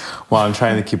 Well, I'm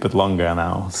trying to keep it longer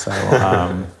now. So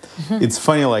it's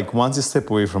funny, like once you step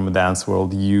away from the dance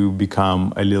world, you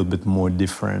become a little bit more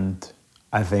different,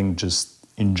 I think, just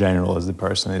in general as a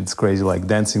person. It's crazy, like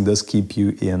dancing does keep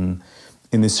you in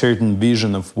a certain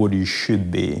vision of what you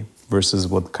should be versus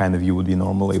what kind of you would be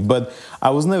normally. But I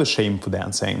was never shamed for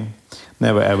dancing.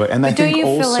 Never, ever. And but I think don't you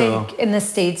also, feel like in the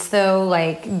States, though,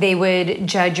 like they would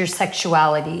judge your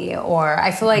sexuality? Or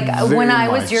I feel like when I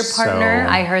was your partner,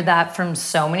 I heard that from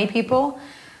so many people.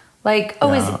 Like,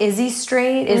 oh, is Izzy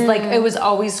straight? Is like, it was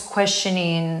always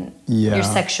questioning your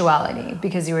sexuality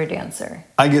because you were a dancer.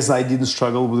 I guess I didn't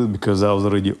struggle with it because I was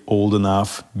already old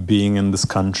enough being in this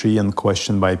country and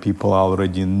questioned by people. I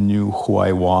already knew who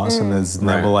I was, and there's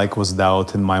never like was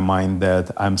doubt in my mind that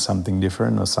I'm something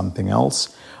different or something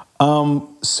else.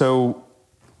 So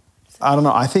I don't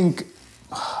know. I think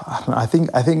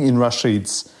in Russia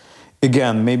it's,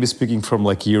 again, maybe speaking from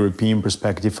like European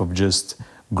perspective of just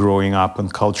growing up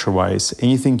and culture-wise,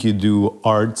 anything you do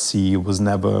artsy was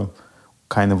never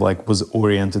kind of like was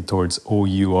oriented towards, oh,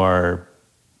 you are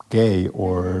gay,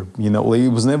 or, you know, like, it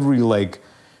was never really like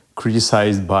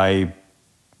criticized by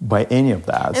any of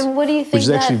that. And what do you think? Which is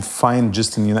actually fine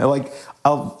just in the United.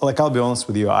 I'll be honest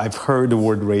with you. I've heard the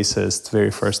word racist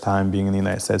very first time being in the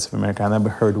United States of America. I never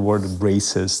heard the word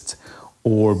racist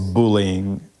or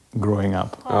bullying growing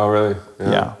up. Oh, really?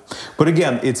 Yeah. But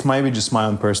again, it's maybe just my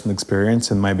own personal experience,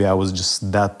 and maybe I was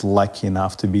just that lucky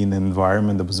enough to be in an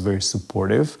environment that was very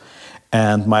supportive.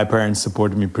 And my parents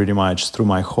supported me pretty much through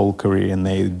my whole career, and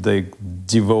they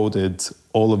devoted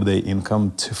all of their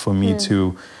income for me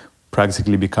to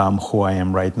practically become who I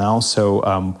am right now.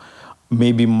 So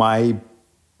maybe my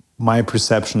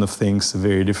perception of things are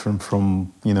very different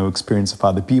from, you know, experience of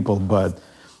other people. But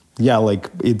yeah, like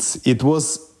it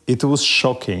was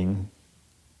shocking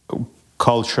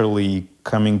culturally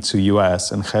coming to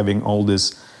US and having all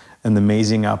this and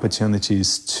amazing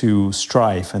opportunities to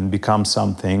strive and become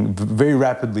something very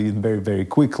rapidly and very, very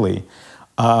quickly.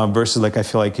 Versus like I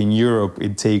feel like in Europe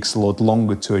it takes a lot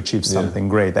longer to achieve something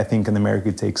great. I think in America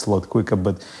it takes a lot quicker,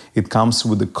 but it comes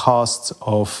with the cost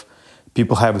of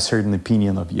people have a certain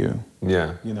opinion of you.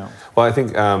 Yeah. You know. Well, I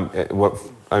think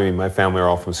my family are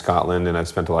all from Scotland, and I've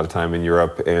spent a lot of time in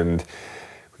Europe, and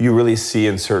you really see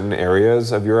in certain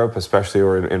areas of Europe, especially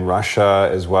or in Russia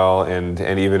as well, and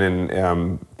even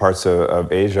in parts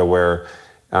of Asia where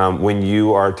when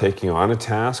you are taking on a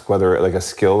task, whether like a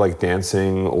skill like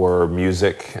dancing or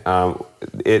music,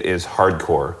 it is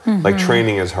hardcore. Like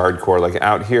training is hardcore. Like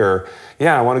out here,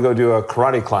 yeah, I want to go do a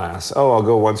karate class. Oh, I'll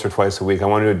go once or twice a week. I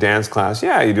want to do a dance class.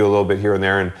 Yeah, you do a little bit here and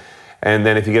there. And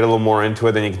then if you get a little more into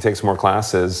it, then you can take some more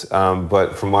classes.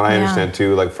 But from what I understand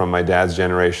too, like from my dad's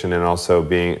generation and also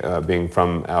being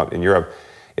from out in Europe,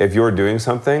 if you're doing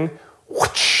something,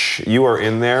 whoosh, you are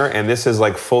in there, and this is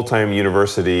like full-time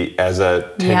university as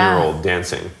a 10-year-old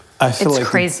dancing. I feel It's like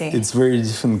crazy. It's very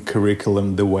different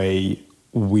curriculum the way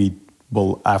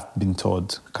I've been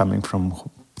taught coming from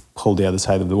whole the other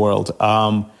side of the world.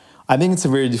 I think it's a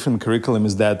very different curriculum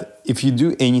is that if you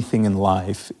do anything in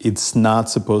life, it's not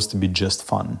supposed to be just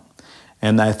fun.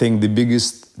 And I think the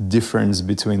biggest difference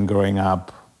between growing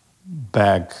up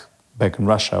back in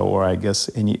Russia or I guess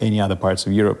any other parts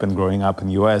of Europe and growing up in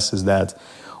the US is that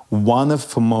one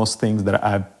of the most things that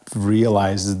I've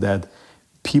realized is that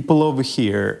people over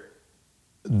here,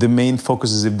 the main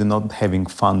focus is if they're not having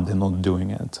fun, they're not doing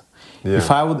it. Yeah.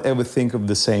 If I would ever think of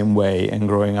the same way and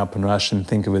growing up in Russia and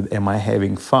think of it, am I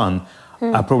having fun?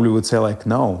 I probably would say like,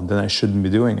 no, then I shouldn't be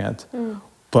doing it.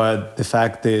 But the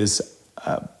fact is,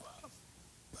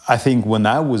 I think when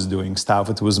I was doing stuff,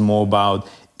 it was more about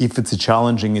if it's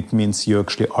challenging, it means you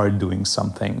actually are doing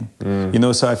something. You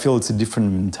know, so I feel it's a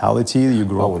different mentality you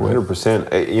grow up with.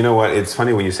 100%. You know what? It's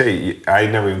funny when you say, I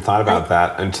never even thought about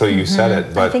that until you said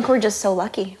it. But I think we're just so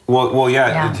lucky. Well,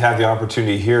 yeah, to have the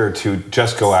opportunity here to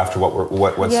just go after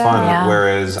what's fun. Yeah.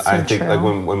 Whereas So I think true. like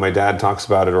when my dad talks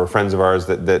about it, or friends of ours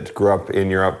that grew up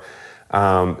in Europe,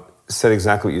 said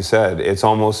exactly what you said. It's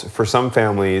almost, for some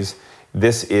families,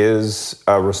 this is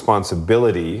a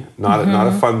responsibility, not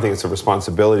a fun thing. It's a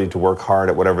responsibility to work hard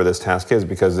at whatever this task is,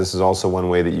 because this is also one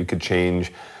way that you could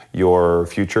change your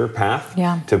future path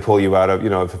to pull you out of,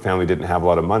 if a family didn't have a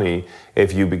lot of money,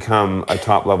 if you become a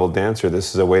top level dancer,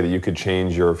 this is a way that you could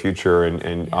change your future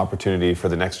and opportunity for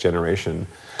the next generation.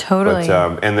 Totally.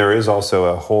 But, and there is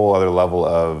also a whole other level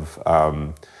of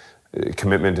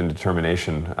commitment and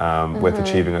determination with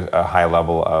achieving a high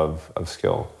level of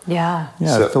skill. Yeah. Yeah,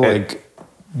 So- I feel like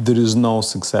there is no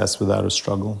success without a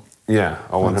struggle. Yeah,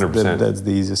 100%. That's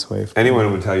the easiest way.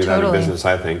 Anyone would tell you that in Totally. business,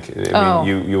 I think. I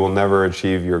mean, you will never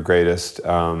achieve your greatest,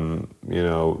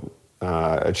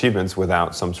 achievements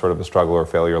without some sort of a struggle or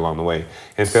failure along the way.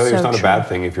 And failure is So not a true. bad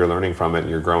thing if you're learning from it and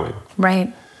you're growing.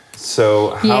 Right.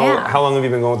 So Yeah. how long have you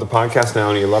been going with the podcast now,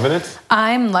 and are you loving it?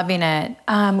 I'm loving it.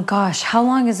 Gosh, how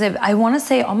long is it? I want to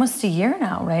say almost a year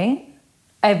now, right?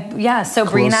 So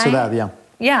Bree and Close I. to that, yeah.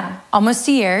 Yeah, almost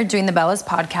a year doing the Bellas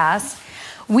podcast.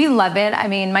 We love it. I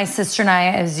mean, my sister and I,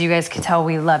 as you guys can tell,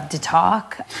 we love to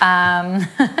talk.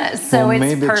 So it's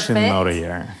maybe perfect. it should not a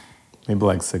year. Maybe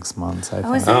like 6 months, I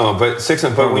think. is it? Oh, but 6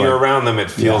 months. But when you're around them,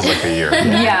 it feels like a year.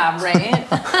 Yeah, right.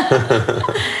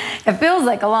 It feels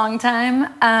like a long time.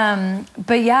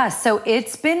 But yeah, so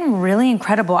it's been really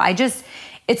incredible.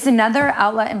 It's another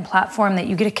outlet and platform that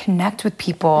you get to connect with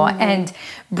people. And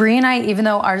Bree and I, even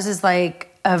though ours is like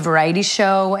a variety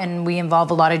show and we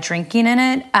involve a lot of drinking in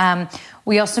it,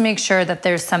 we also make sure that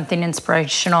there's something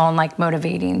inspirational and like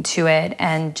motivating to it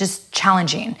and just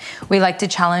challenging. We like to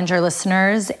challenge our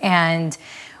listeners, and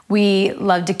we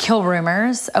love to kill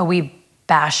rumors. We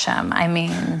bash them. I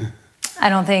mean, I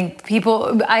don't think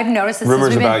I've noticed this Rumors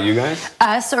since we've about been, you guys?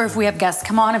 us, or if we have guests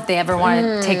come on, if they ever want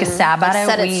to take a stab at it.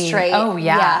 Set it straight. Oh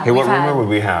yeah. Yeah. Hey, what We've had- rumor would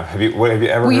we have? Have you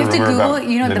ever Well, you heard have a to rumor Google. about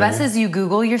You know, the best Minnie? is you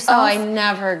Google yourself. Oh, I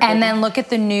never. And then look at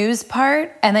the news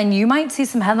part, and then you might see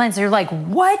some headlines. You're like,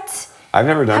 what? I've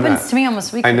never done Happens that. to me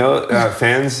almost weekly. I know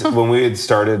fans, when we had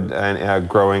started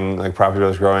growing, like Property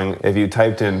Brothers growing, if you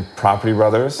typed in Property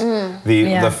Brothers,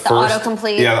 the first...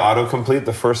 autocomplete. Yeah, the autocomplete,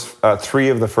 the first 3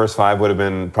 of the first 5 would have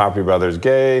been Property Brothers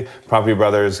gay, Property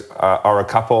Brothers are a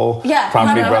couple, Yeah,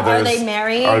 Property are Brothers they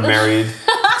married? Are married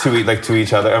to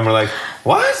each other. And we're like,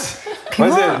 what? People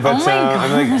What is are- it? But oh my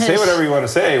I'm like, say gosh. whatever you want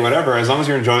to say, whatever, as long as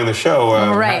you're enjoying the show.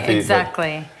 I'm Right, happy, but-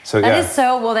 exactly. So, That yeah. is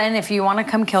so. Well, then, if you want to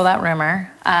come kill that rumor,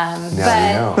 Now you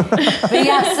know. but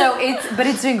yeah, so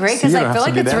it's been great because See, you I don't feel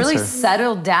have like to it's be really dancer.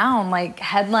 settled down, like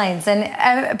headlines,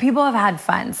 and people have had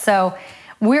fun. So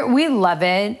we love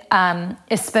it,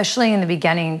 especially in the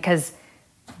beginning, because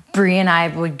Bree and I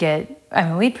would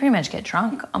we'd pretty much get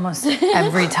drunk almost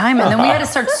every time, and then we had to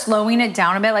start slowing it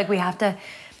down a bit. Like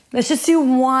let's just do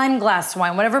 1 glass of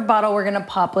wine, whatever bottle we're gonna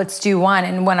pop. Let's do 1,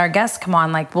 and when our guests come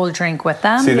on, like we'll drink with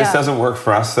them. See, this doesn't work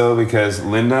for us though, because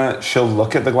Linda, she'll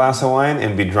look at the glass of wine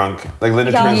and be drunk. Like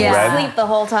Linda turns red. Sleep the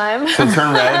whole time. She'll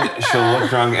turn red, she'll look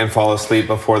drunk and fall asleep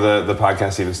before the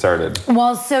podcast even started.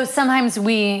 Well, so sometimes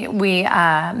we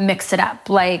mix it up.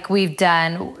 Like we've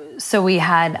done So we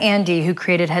had Andy, who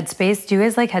created Headspace. Do you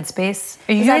guys like Headspace?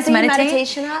 Are you Is guys that the meditate?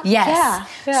 meditation app? Yes.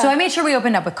 Yeah. So I made sure we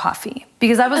opened up with coffee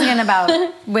because I wasn't gonna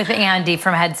about with Andy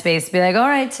from Headspace be like, all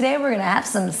right, today we're gonna have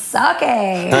some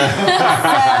sake.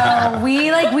 So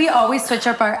we always switch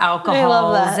up our alcohols. I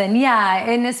love that.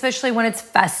 And especially when it's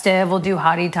festive, we'll do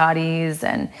hottie toddies,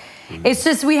 and it's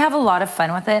just we have a lot of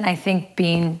fun with it. And I think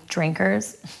being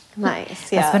drinkers. Nice.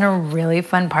 That's been a really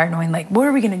fun part, knowing like, what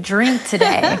are we gonna drink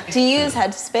today? Do you use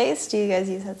Headspace? Do you guys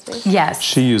use Headspace? Yes.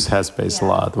 She used Headspace a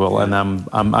lot. Well, and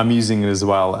I'm using it as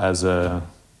well as a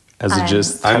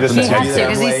just. I'm just He a has head to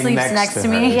because he laying sleeps next to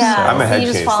me. Yeah. I'm a so head you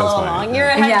just case, follow that's fine. along. You're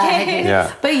a head case.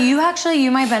 Yeah. But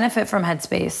you might benefit from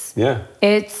Headspace. Yeah.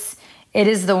 It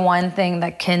is the one thing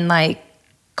that can like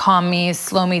calm me,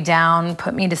 slow me down,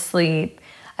 put me to sleep.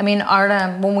 I mean,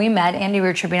 Artem, when we met, Andy, we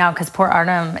were tripping out because poor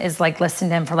Artem is like listening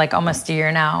to him for like almost a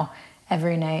year now,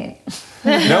 every night.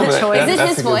 No, but choice. Is it that's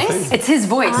his a good voice? thing. It's his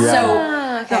voice. okay.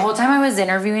 So the whole time I was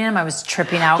interviewing him, I was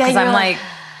tripping out because Yeah, I'm you're like,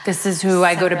 this is who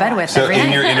I go to bed with So every night.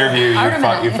 in your interview, Artem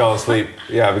and you I. fell asleep.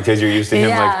 Yeah, because you're used to him.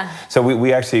 Yeah. So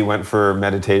we actually went for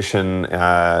meditation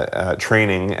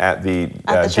training at the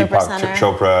Chopra Deepak Center.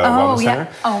 Chopra Wellness yeah.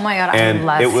 Center. Oh my God, And I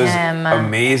love it was him.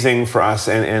 amazing for us,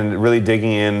 and really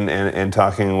digging in and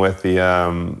talking with the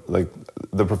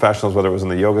the professionals, whether it was on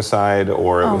the yoga side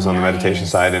or it was on the meditation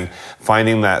nice. side, and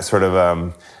finding that sort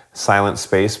of silent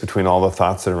space between all the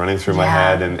thoughts that are running through my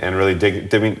Yeah. head, and really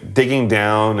digging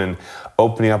down and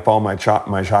opening up all my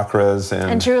chakras.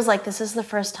 And Drew was like, this is the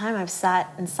first time I've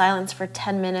sat in silence for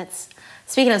 10 minutes.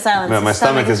 Speaking of silence, No, my his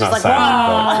stomach is just not like,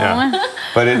 silent,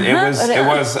 but it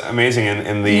was amazing,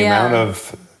 and the Yeah. amount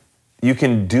of you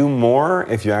can do more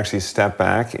if you actually step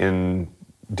back and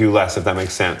do less, if that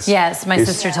makes sense. Yes, my It's-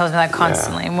 sister tells me that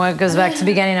constantly. And when it goes back to the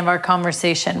beginning of our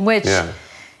conversation, which Yeah.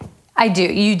 I do.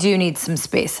 You do need some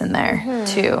space in there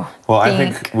too. Well, I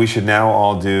think we should now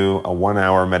all do a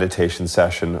 1-hour meditation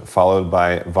session followed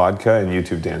by vodka and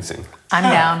YouTube dancing. I'm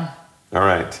down. All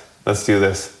right, let's do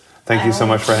this. Thank you so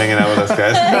much for hanging out with us,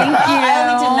 guys.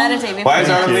 I need to meditate before. Why is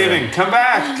Artem leaving? Come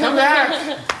back! Come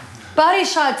back! Body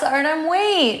shots, Artem,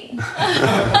 wait.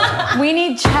 We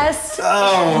need chest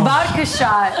vodka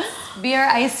shots. Be our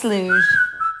ice luge.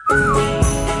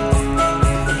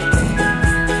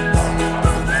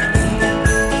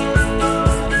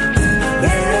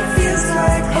 Yeah, it feels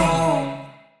like home.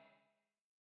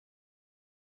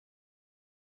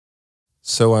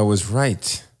 So I was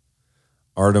right.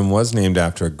 Artem was named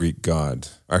after a Greek god,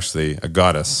 actually a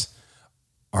goddess.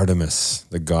 Artemis,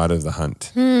 the god of the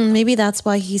hunt. Maybe that's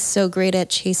why he's so great at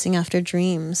chasing after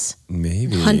dreams,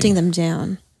 Maybe. hunting them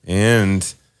down.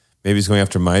 And maybe he's going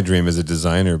after my dream as a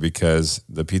designer because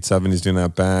the pizza oven he's doing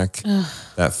out back,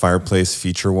 that fireplace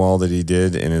feature wall that he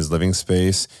did in his living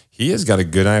space, he has got a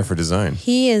good eye for design.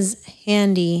 He is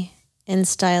handy and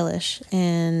stylish,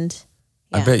 and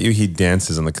I bet you he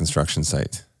dances on the construction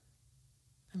site.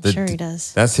 I'm sure he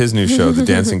does. That's his new show, The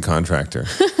Dancing Contractor.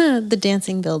 The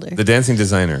dancing builder. The Dancing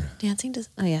Designer.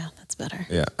 Oh yeah, that's better.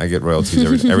 Yeah, I get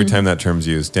royalties every time that term's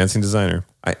used. Dancing designer.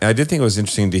 I did think it was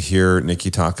interesting to hear Nikki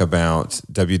talk about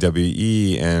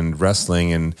WWE and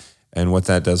wrestling and what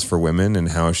that does for women and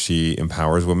how she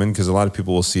empowers women. Because a lot of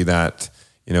people will see that,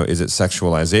 is it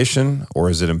sexualization or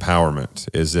is it empowerment?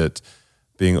 Is it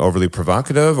being overly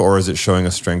provocative or is it showing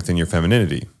a strength in your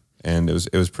femininity? And it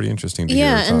was pretty interesting to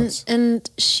hear her thoughts. and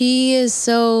she is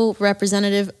so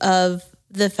representative of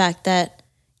the fact that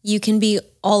you can be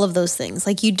all of those things.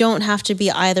 Like you don't have to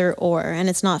be either or, and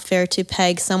it's not fair to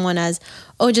peg someone as,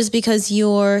 just because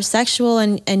you're sexual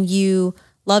and you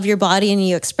love your body and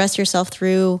you express yourself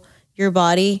through your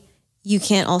body, you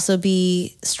can't also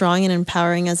be strong and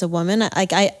empowering as a woman.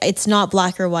 It's not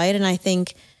black or white, and I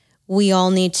think we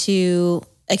all need to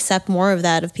accept more of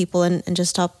that of people and just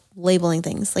stop labeling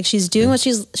things. Like she's doing what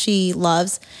she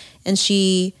loves, and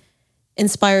she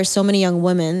inspires so many young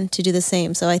women to do the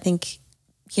same. So I think,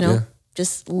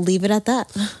 just leave it at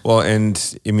that. Well,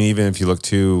 and I mean, even if you look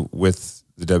too with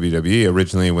the WWE,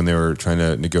 originally when they were trying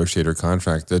to negotiate her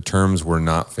contract, the terms were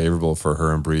not favorable for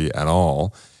her and Brie at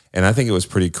all. And I think it was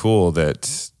pretty cool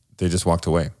that they just walked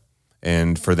away.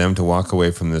 And for them to walk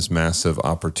away from this massive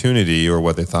opportunity or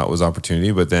what they thought was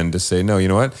opportunity, but then to say, no, you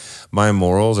know what? My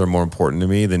morals are more important to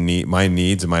me than my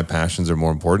needs and my passions are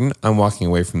more important. I'm walking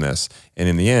away from this. And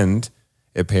in the end,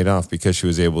 it paid off because she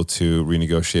was able to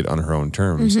renegotiate on her own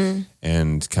terms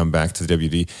and come back to the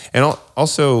WD. And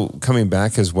also coming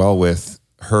back as well with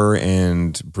her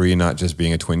and Brie not just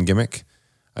being a twin gimmick.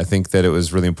 I think that it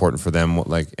was really important for them,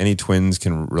 like any twins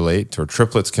can relate or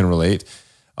triplets can relate.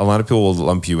 a lot of people will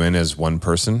lump you in as one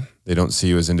person. They don't see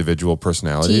you as individual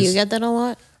personalities. Do you get that a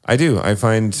lot? I do. I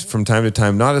find from time to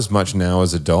time, not as much now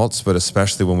as adults, but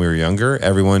especially when we were younger,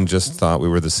 everyone just thought we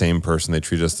were the same person. They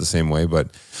treated us the same way, but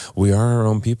we are our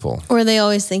own people. Or they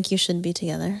always think you should be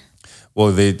together.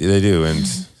 Well, they do. And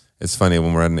it's funny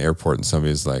when we're at an airport and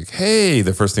somebody's like, hey,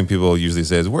 the first thing people usually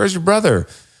say is, where's your brother?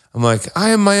 I'm like, I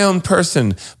am my own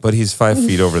person, but he's 5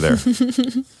 feet over there.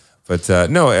 But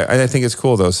no, I think it's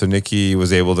cool though. So Nikki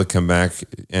was able to come back,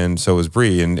 and so was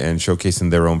Brie, and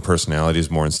showcasing their own personalities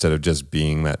more instead of just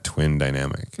being that twin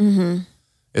dynamic. Mm-hmm.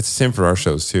 It's the same for our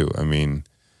shows too. I mean,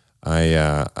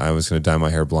 I was going to dye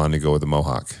my hair blonde and go with a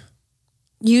mohawk.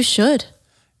 You should.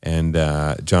 And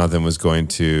Jonathan was going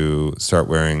to start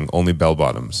wearing only bell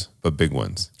bottoms, but big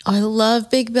ones. I love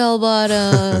big bell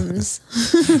bottoms.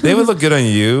 They would look good on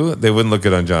you. They wouldn't look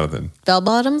good on Jonathan. Bell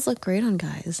bottoms look great on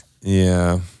guys.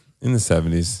 Yeah. In the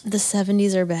 70s. The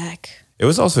 70s are back. It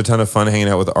was also a ton of fun hanging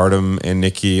out with Artem and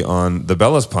Nikki on the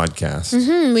Bellas podcast.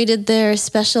 Mm-hmm. We did their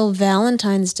special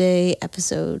Valentine's Day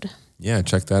episode. Yeah,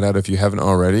 check that out if you haven't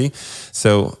already.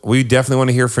 So we definitely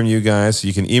want to hear from you guys. So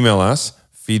you can email us,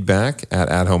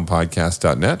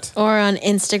 feedback@athomepodcast.net. Or on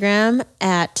Instagram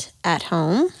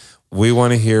 @athome. We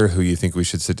want to hear who you think we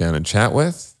should sit down and chat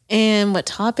with. And what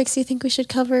topics you think we should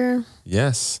cover.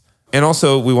 Yes. And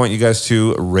also, we want you guys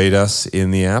to rate us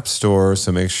in the App Store.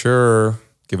 So make sure,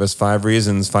 give us 5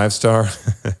 reasons, 5-star,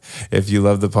 if you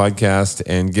love the podcast,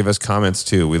 and give us comments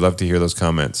too. We love to hear those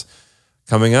comments.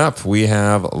 Coming up, we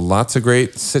have lots of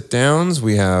great sit-downs.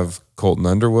 We have Colton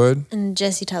Underwood. And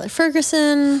Jesse Tyler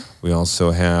Ferguson. We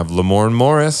also have Lamorne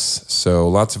Morris. So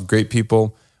lots of great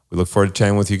people. We look forward to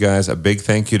chatting with you guys. A big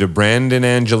thank you to Brandon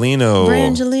Angelino.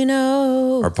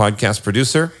 Our podcast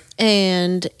producer.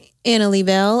 And Annalie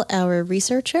Bell, our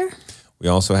researcher. We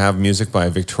also have music by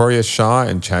Victoria Shaw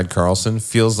and Chad Carlson.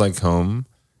 Feels like home.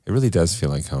 It really does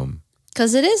feel like home.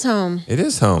 Because it is home. It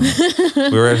is home.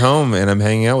 We were at home, and I'm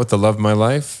hanging out with the love of my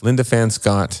life, Linda Fan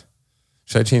Scott.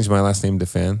 Should I change my last name to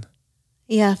Fan?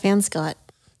 Yeah, Fan Scott.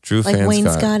 Drew like Fan Wayne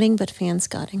Scott. Scotting, but Fan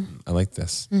Scotting. I like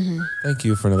this. Mm-hmm. Thank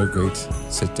you for another great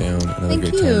sit down.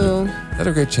 Thank you.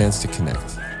 Another great chance to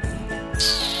connect.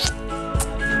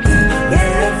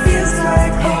 Yeah, it feels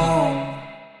like home.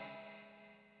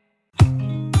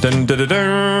 Dun, dun, dun,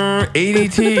 dun.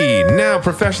 ADT now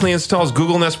professionally installs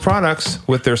Google Nest products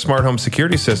with their smart home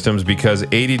security systems because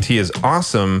ADT is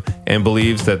awesome and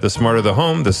believes that the smarter the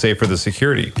home, the safer the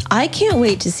security. I can't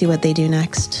wait to see what they do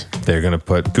next. They're going to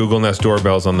put Google Nest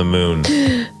doorbells on the moon.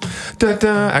 Da,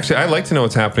 da. Actually, I'd like to know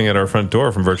what's happening at our front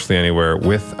door from virtually anywhere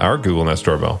with our Google Nest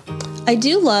doorbell. I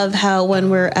do love how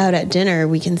when we're out at dinner,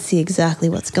 we can see exactly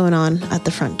what's going on at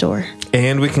the front door.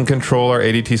 And we can control our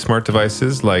ADT smart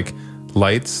devices like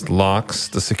lights, locks,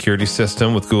 the security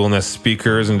system with Google Nest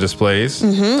speakers and displays.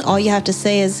 Mm-hmm. All you have to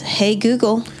say is, hey,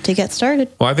 Google, to get started.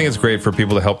 Well, I think it's great for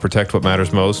people to help protect what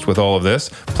matters most with all of this.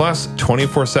 Plus,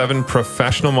 24/7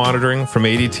 professional monitoring from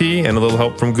ADT and a little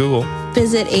help from Google.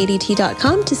 Visit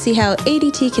ADT.com to see how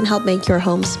ADT can help make your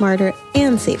home smarter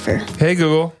and safer. Hey,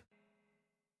 Google.